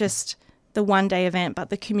supporting not just the one day event,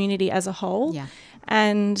 but the community as a whole. Yeah.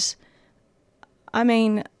 And I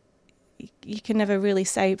mean, you can never really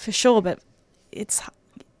say for sure, but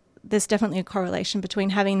there's definitely a correlation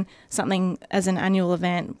between having something as an annual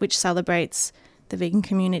event which celebrates the vegan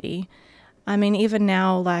community. I mean, even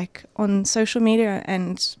now, like on social media,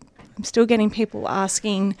 and I'm still getting people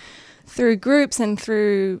asking through groups and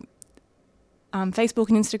through Facebook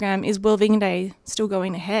and Instagram, is World Vegan Day still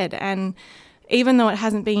going ahead? And even though it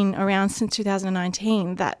hasn't been around since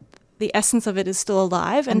 2019, that the essence of it is still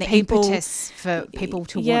alive, and the impetus for people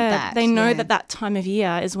to want that. They know that time of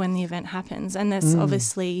year is when the event happens, and there's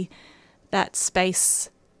obviously that space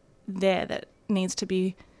there that needs to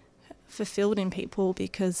be fulfilled in people,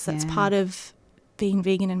 because that's part of being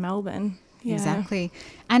vegan in Melbourne. Yeah. Exactly.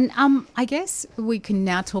 And I guess we can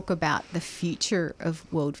now talk about the future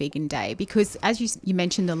of World Vegan Day, because as you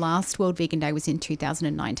mentioned, the last World Vegan Day was in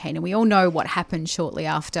 2019, and we all know what happened shortly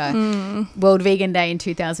after World Vegan Day in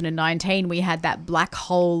 2019. We had that black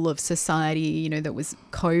hole of society, that was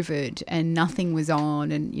COVID, and nothing was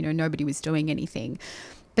on, and, nobody was doing anything.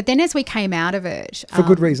 But then as we came out of it... For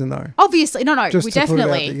good reason, though. Obviously. No, Just we to put it out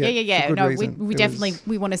definitely... there, Yeah. for good reason. We definitely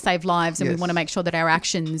we want to save lives, and Yes. we want to make sure that our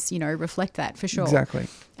actions, reflect that for sure. Exactly.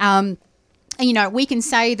 And, we can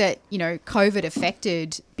say that, COVID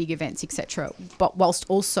affected big events, etc., but whilst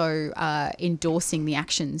also endorsing the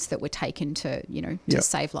actions that were taken to, to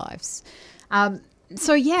save lives.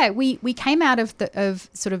 So, we came out of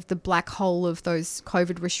sort of the black hole of those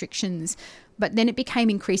COVID restrictions, but then it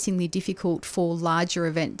became increasingly difficult for larger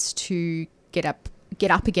events to get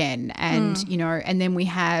up again, and and then we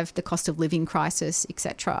have the cost of living crisis,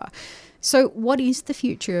 etc. So what is the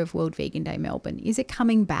future of World Vegan Day Melbourne? Is it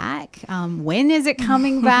coming back? When is it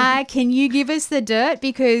coming back? Can you give us the dirt,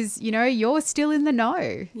 because you're still in the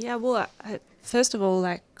know? Yeah, well, first of all,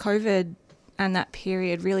 COVID and that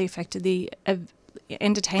period really affected the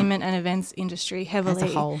entertainment and events industry heavily.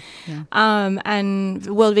 As a whole, yeah. And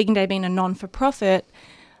World Vegan Day being a non-for-profit,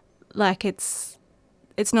 it's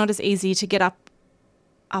not as easy to get up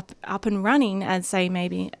and running as, say,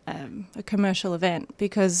 maybe a commercial event,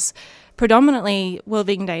 because predominantly World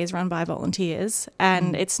Vegan Day is run by volunteers,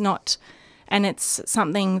 and it's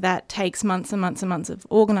something that takes months and months and months of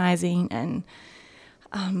organising and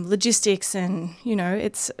logistics, and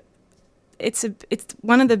it's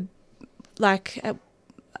one of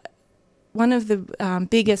the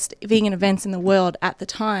biggest vegan events in the world at the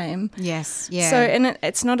time. Yes, yeah. So, and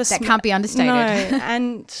it's not that can't be understated. No,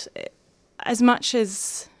 and as much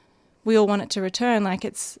as we all want it to return,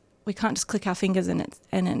 we can't just click our fingers and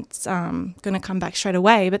it's going to come back straight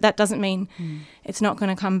away. But that doesn't mean it's not going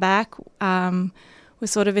to come back. We're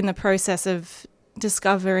sort of in the process of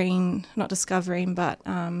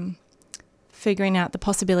figuring out the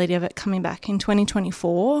possibility of it coming back in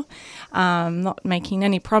 2024. Not making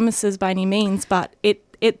any promises by any means, but it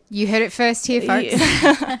you heard it first here, folks.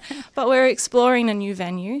 But we're exploring a new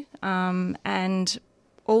venue, and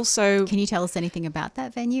also... Can you tell us anything about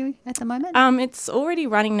that venue at the moment? It's already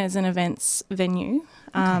running as an events venue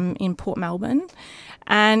in Port Melbourne,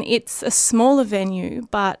 and it's a smaller venue,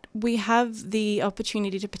 but we have the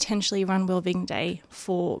opportunity to potentially run World Vegan Day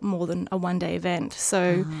for more than a one-day event.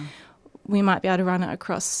 So we might be able to run it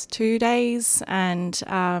across 2 days, and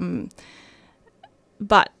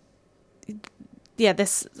but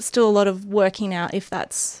there's still a lot of working out if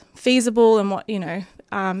that's feasible, and what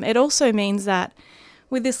it also means that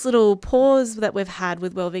with this little pause that we've had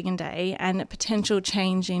with World Vegan Day and a potential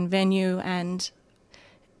change in venue, and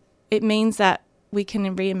it means that we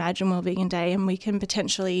can reimagine World Vegan Day, and we can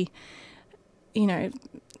potentially not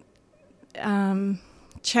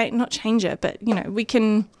change it, but we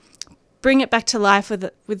can bring it back to life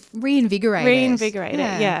with reinvigorate it.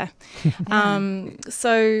 Yeah.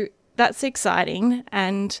 So that's exciting,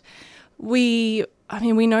 and we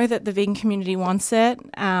know that the vegan community wants it,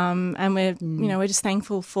 and we're just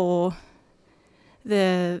thankful for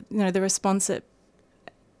the response that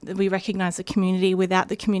we recognise the community. Without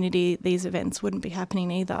the community, these events wouldn't be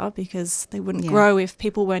happening either, because they wouldn't grow if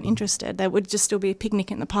people weren't interested. There would just still be a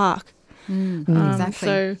picnic in the park. Exactly.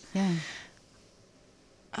 So, yeah.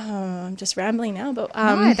 I'm just rambling now, but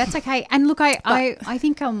no, that's okay. And look, I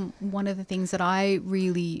think one of the things that I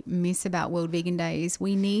really miss about World Vegan Day is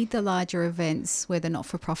we need the larger events where the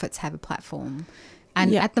not-for-profits have a platform.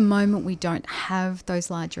 And at the moment, we don't have those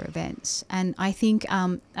larger events. And I think,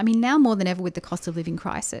 now more than ever with the cost of living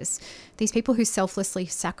crisis, these people who selflessly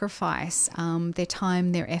sacrifice their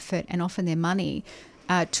time, their effort, and often their money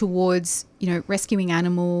towards, rescuing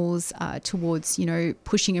animals, towards,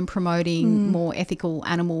 pushing and promoting more ethical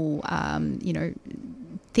animal,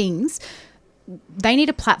 things. They need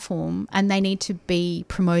a platform, and they need to be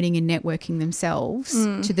promoting and networking themselves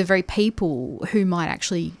to the very people who might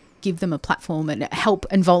actually give them a platform and help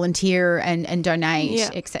and volunteer and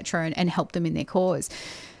donate, etc., and help them in their cause.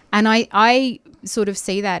 And I sort of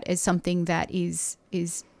see that as something that is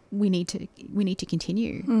we need to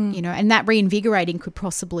continue, and that reinvigorating could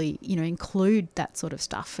possibly, include that sort of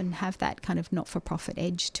stuff and have that kind of not-for-profit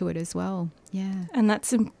edge to it as well. Yeah. And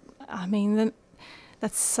that's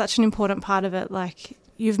such an important part of it. Like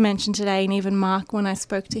you've mentioned today, and even Mark, when I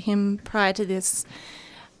spoke to him prior to this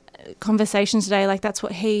conversation today, like that's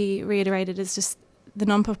what he reiterated, is just the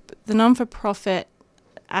non-for-profit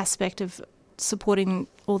aspect of supporting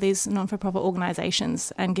all these non-for-profit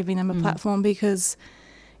organisations and giving them a platform, because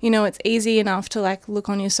it's easy enough to like look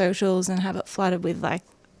on your socials and have it flooded with like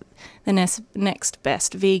the next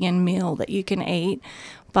best vegan meal that you can eat.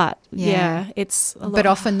 But it's a lot. But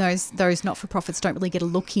often those not-for-profits don't really get a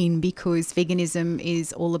look in, because veganism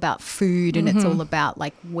is all about food, and it's all about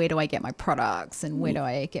like, where do I get my products and where do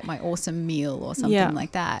I get my awesome meal or something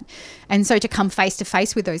like that. And so to come face to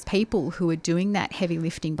face with those people who are doing that heavy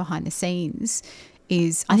lifting behind the scenes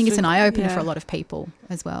I think it's an eye-opener for a lot of people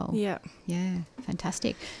as well. Yeah,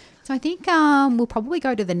 fantastic. So I think we'll probably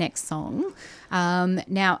go to the next song.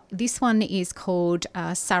 Now, this one is called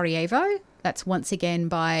Sarajevo. That's once again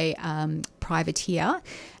by Privateer.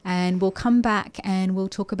 And we'll come back and we'll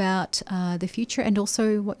talk about the future and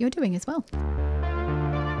also what you're doing as well.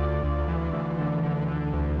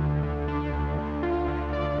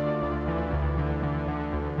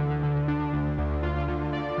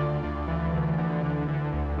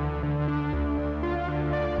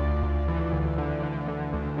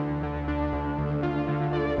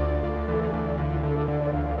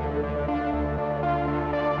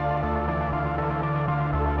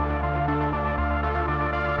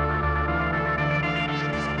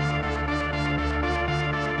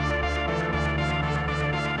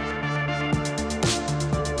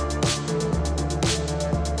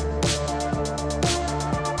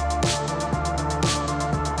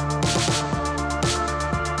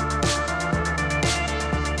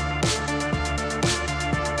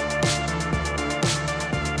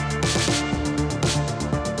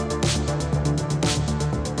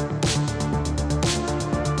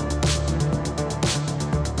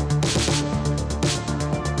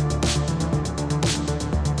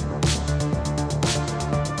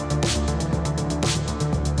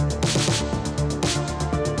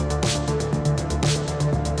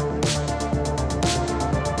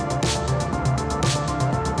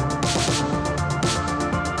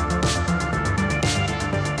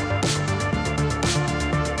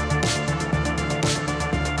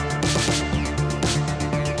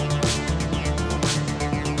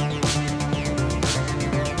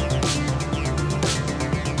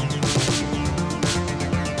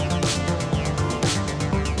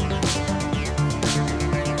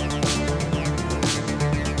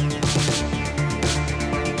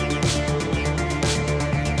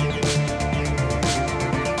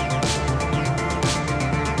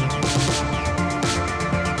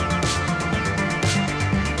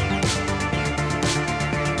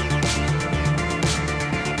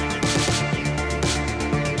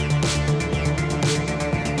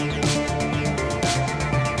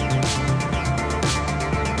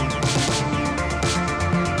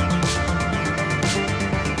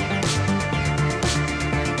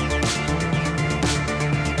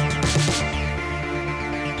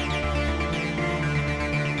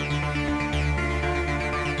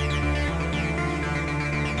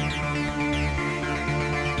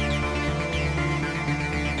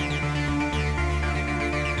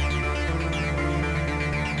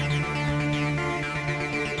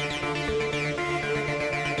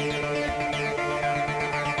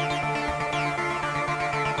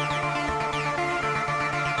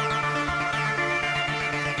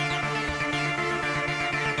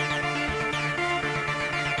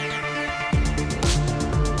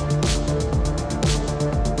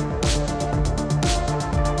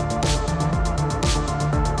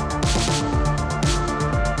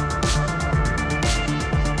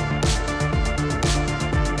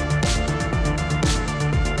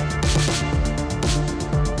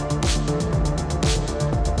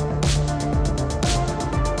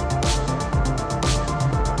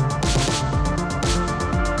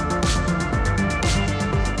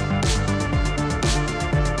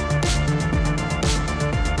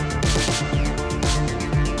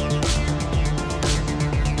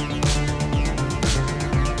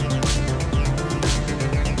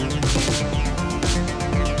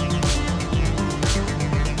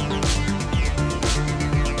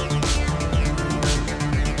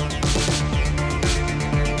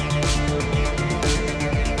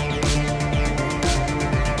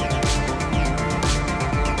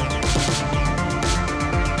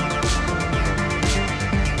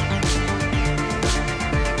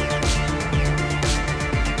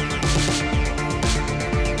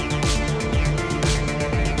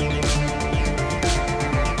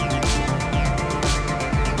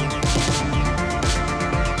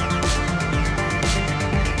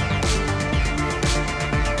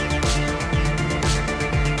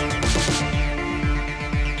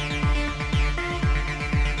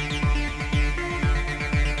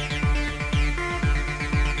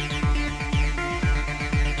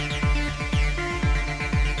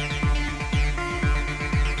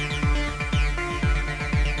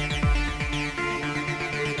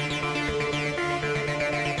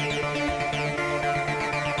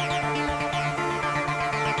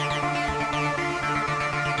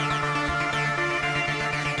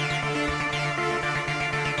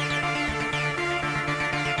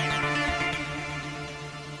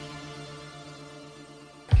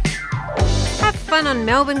 fun on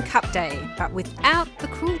Melbourne Cup Day, but without the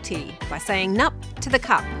cruelty, by saying nup to the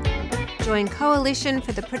cup. Join Coalition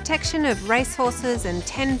for the Protection of Racehorses and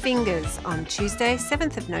 10 Fingers on Tuesday,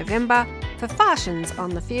 7th of November for Farshins on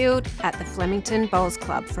the field at the Flemington Bowls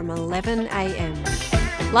Club from 11 a.m.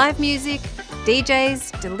 Live music,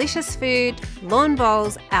 DJs, delicious food, lawn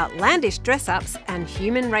bowls, outlandish dress-ups and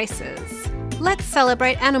human races. Let's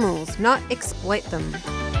celebrate animals, not exploit them.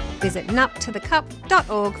 Visit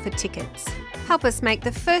nuptothecup.org for tickets. Help us make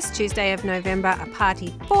the first Tuesday of November a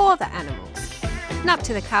party for the animals. Nup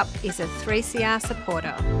to the Cup is a 3CR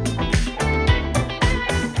supporter.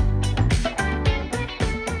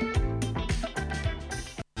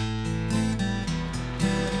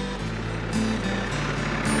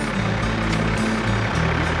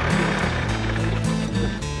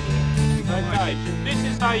 Okay, this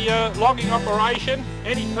is a logging operation.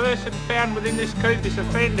 Any person found within this coop is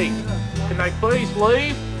offending. Can they please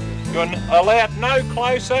leave? You're allowed no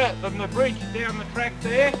closer than the bridge down the track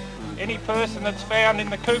there. Any person that's found in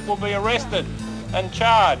the coop will be arrested and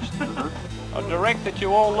charged. I direct that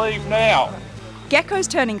you all leave now. Gecko's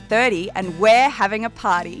turning 30 and we're having a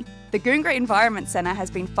party. The Goongerah Environment Centre has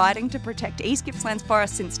been fighting to protect East Gippsland's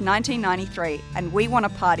forest since 1993 and we want a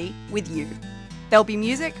party with you. There'll be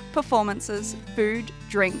music, performances, food,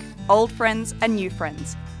 drink, old friends and new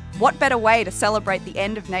friends. What better way to celebrate the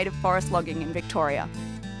end of native forest logging in Victoria?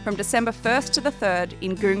 From December 1st to the 3rd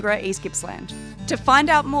in Goongerah, East Gippsland. To find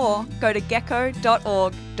out more, go to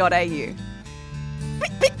gecko.org.au.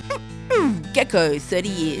 Gecko, 30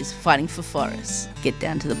 years fighting for forests. Get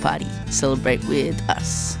down to the party. Celebrate with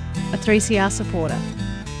us. A 3CR supporter.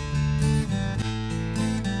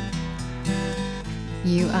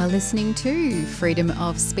 You are listening to Freedom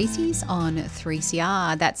of Species on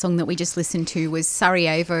 3CR. That song that we just listened to was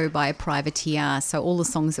Sarajevo by Privateer. So all the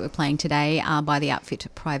songs that we're playing today are by the outfit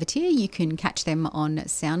Privateer. You can catch them on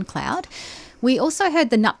SoundCloud. We also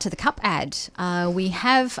heard the Nup to the Cup ad. We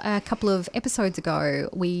have a couple of episodes ago,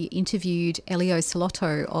 we interviewed Elio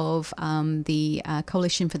Salotto of the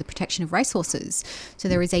Coalition for the Protection of Racehorses. So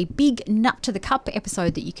there is a big Nup to the Cup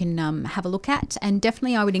episode that you can have a look at. And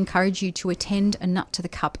definitely I would encourage you to attend a Nup to the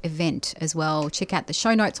Cup event as well. Check out the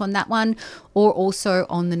show notes on that one or also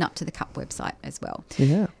on the Nup to the Cup website as well.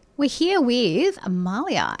 Yeah. We're here with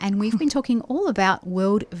Amalia and we've been talking all about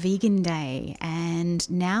World Vegan Day, and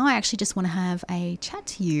now I actually just want to have a chat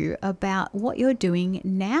to you about what you're doing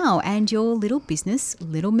now and your little business,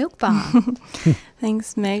 Little Milk Bar.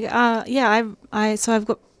 Thanks, Meg. So I've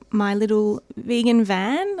got my little vegan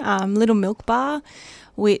van, Little Milk Bar,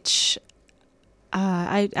 which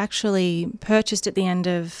I actually purchased at the end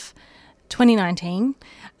of 2019.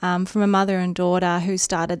 From a mother and daughter who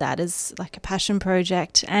started that as like a passion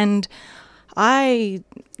project, and I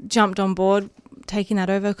jumped on board taking that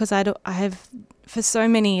over because I have for so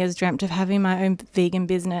many years dreamt of having my own vegan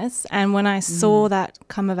business, and when I saw that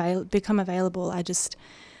become available, I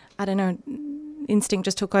don't know, instinct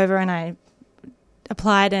just took over and I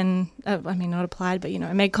applied and not applied, but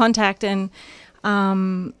I made contact and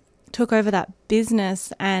took over that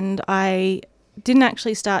business, and I didn't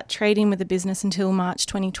actually start trading with the business until March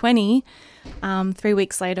 2020. 3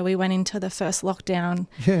 weeks later, we went into the first lockdown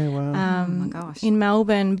oh my gosh. In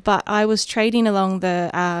Melbourne. But I was trading along the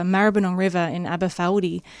Maribyrnong River in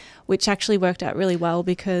Aberfeldy, which actually worked out really well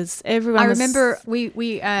because everyone. I remember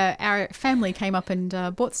we our family came up and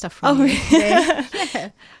bought stuff from you.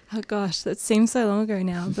 Yeah. Oh gosh, that seems so long ago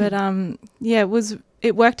now. But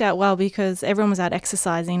it worked out well because everyone was out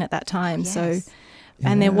exercising at that time. Yes. So.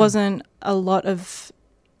 And there wasn't a lot of,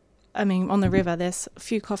 on the river, there's a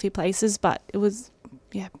few coffee places, but it was,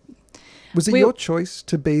 Was it your choice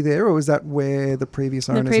to be there, or was that where the previous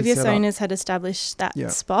owners had established that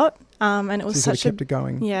spot? And it was kept it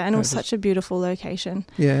going. Yeah, and it was such a beautiful location.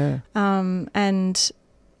 Yeah.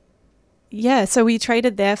 So we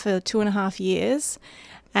traded there for 2.5 years.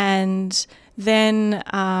 And then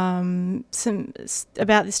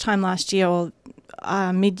about this time last year, or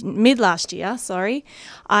mid last year,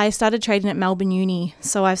 I started trading at Melbourne Uni.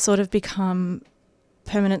 So I've sort of become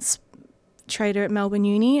permanent trader at Melbourne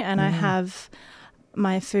Uni, and I have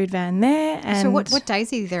my food van there. And so what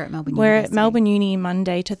days are you there at Melbourne Uni? We're University? At Melbourne Uni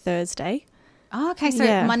Monday to Thursday. Oh, okay.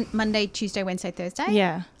 So Monday, Tuesday, Wednesday, Thursday?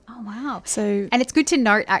 Yeah. Oh, wow. So, and it's good to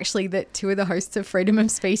note, actually, that two of the hosts of Freedom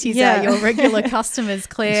of Species are your regular customers,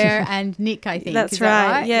 Claire and Nick, I think. That's Is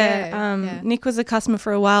that right? Yeah. Nick was a customer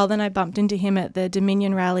for a while. Then I bumped into him at the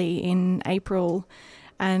Dominion rally in April.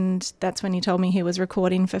 and that's when he told me he was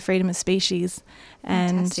recording for Freedom of Species.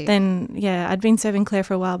 Fantastic. And then, I'd been serving Claire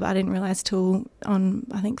for a while, but I didn't realise till on,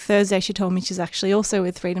 I think, Thursday she told me she's actually also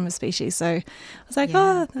with Freedom of Species. So I was like,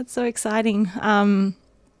 oh, that's so exciting. So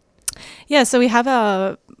we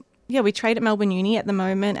have we trade at Melbourne Uni at the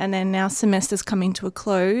moment, and then now semester's coming to a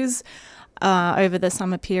close. Over the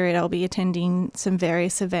summer period, I'll be attending some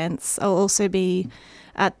various events. I'll also be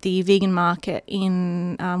at the vegan market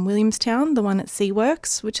in Williamstown, the one at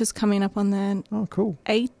Seaworks, which is coming up on the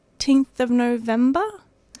 18th of November.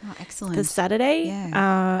 Oh, excellent. The Saturday.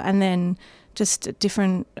 Yeah. And then just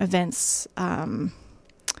different events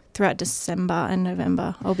throughout December and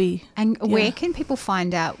November. I'll be... And where can people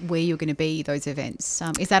find out where you're going to be, those events?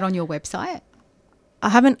 Is that on your website? I'll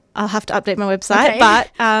have to update my website, but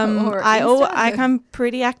I'm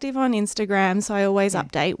pretty active on Instagram, so I always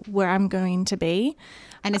update where I'm going to be.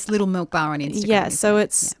 And it's Little Milk Bar on Instagram. Yeah, so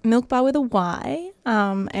it's Milk Bar with a Y,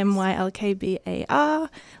 MYLKBAR,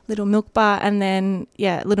 Little Milk Bar, and then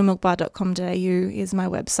littlemilkbar.com.au is my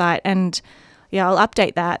website, and I'll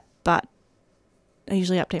update that, but I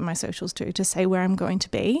usually update my socials too to say where I'm going to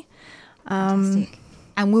be. Fantastic.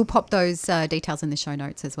 And we'll pop those details in the show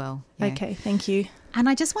notes as well. Yeah. Okay, thank you. And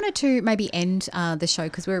I just wanted to maybe end the show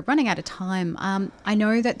because we're running out of time. I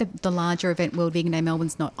know that the larger event, World Vegan Day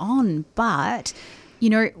Melbourne's not on, but,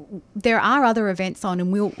 there are other events on,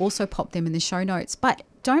 and we'll also pop them in the show notes. But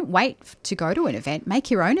don't wait to go to an event.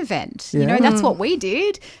 Make your own event. Yeah. That's what we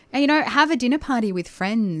did. And, have a dinner party with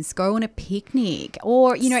friends, go on a picnic,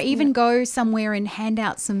 or, even go somewhere and hand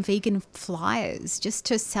out some vegan flyers just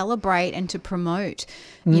to celebrate and to promote,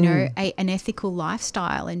 an ethical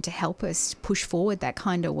lifestyle and to help us push forward that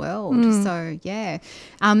kind of world. So,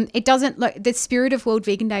 it doesn't, the spirit of World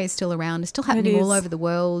Vegan Day is still around. It's still happening all over the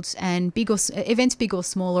world, and events big or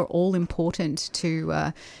small are all important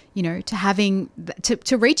to, to having,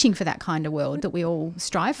 to reaching for that kind of world that we all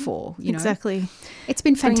strive for. Exactly. It's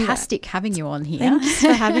been fantastic having you on here. Thanks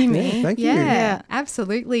for having me. Thank you. Yeah,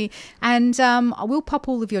 absolutely. And we'll pop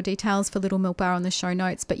all of your details for Little Milk Bar on the show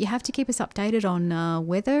notes, but you have to keep us updated on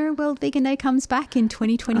whether World Vegan Day comes back in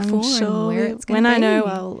 2024 I'm sure and where it's going to be. When I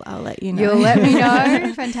know, I'll let you know. You'll let me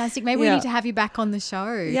know. Fantastic. Maybe we need to have you back on the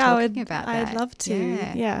show talking about that. I'd love to.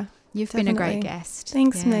 Yeah. You've been a great guest.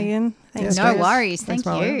 Thanks, Megan. Thanks. No worries. Thank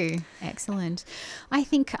you. Excellent. I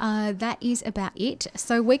think that is about it.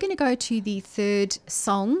 So we're going to go to the third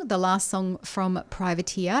song, the last song from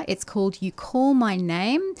Privateer. It's called You Call My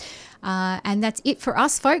Name. And that's it for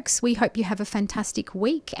us, folks. We hope you have a fantastic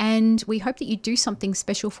week, and we hope that you do something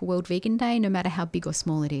special for World Vegan Day, no matter how big or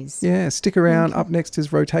small it is. Yeah, stick around. Up next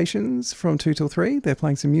is Rotations from 2 till 3. They're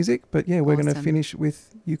playing some music, but we're going to finish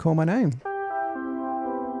with You Call My Name.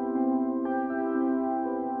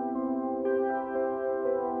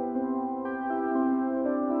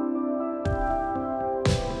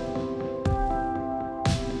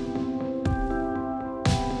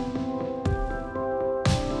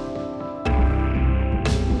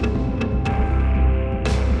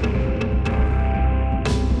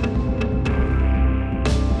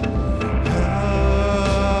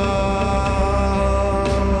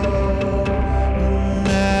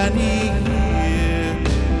 Many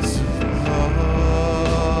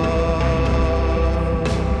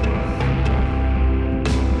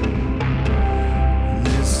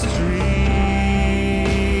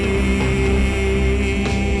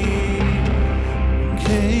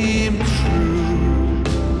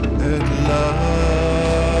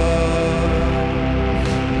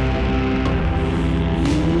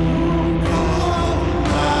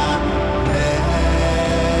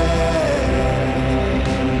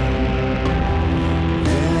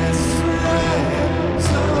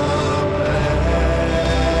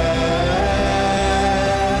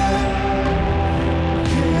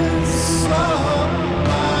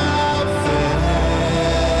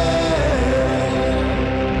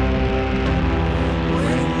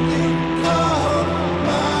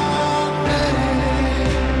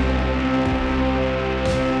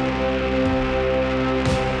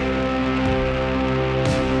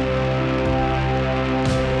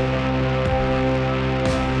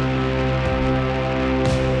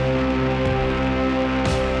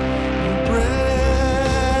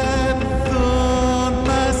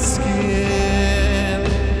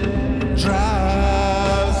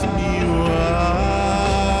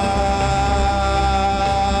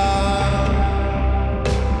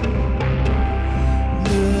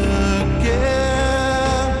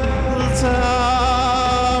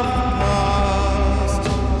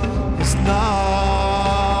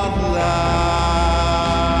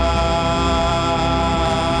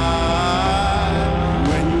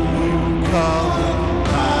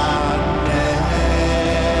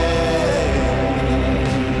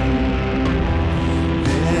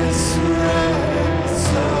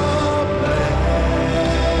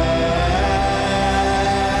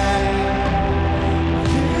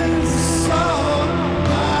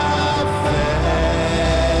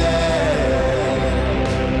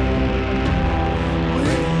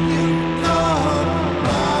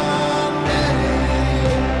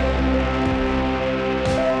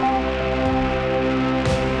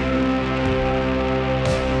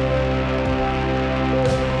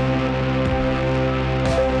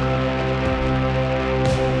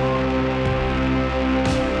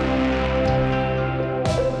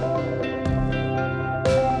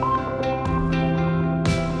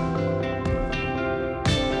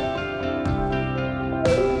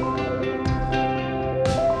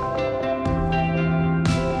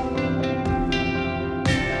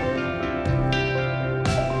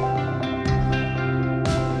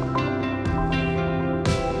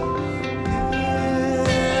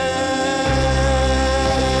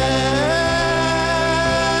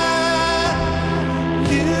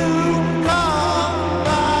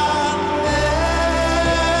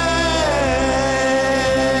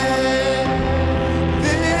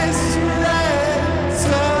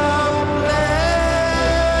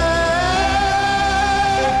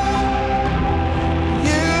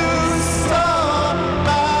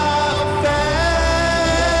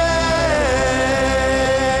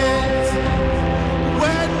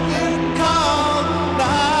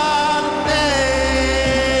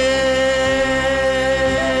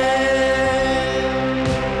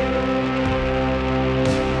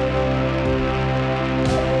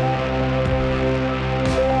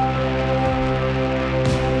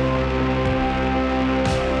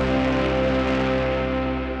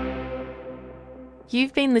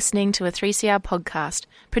You've been listening to a 3CR podcast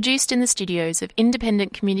produced in the studios of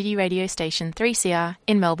independent community radio station 3CR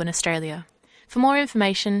in Melbourne, Australia. For more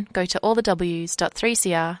information, go to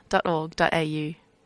allthews.3cr.org.au.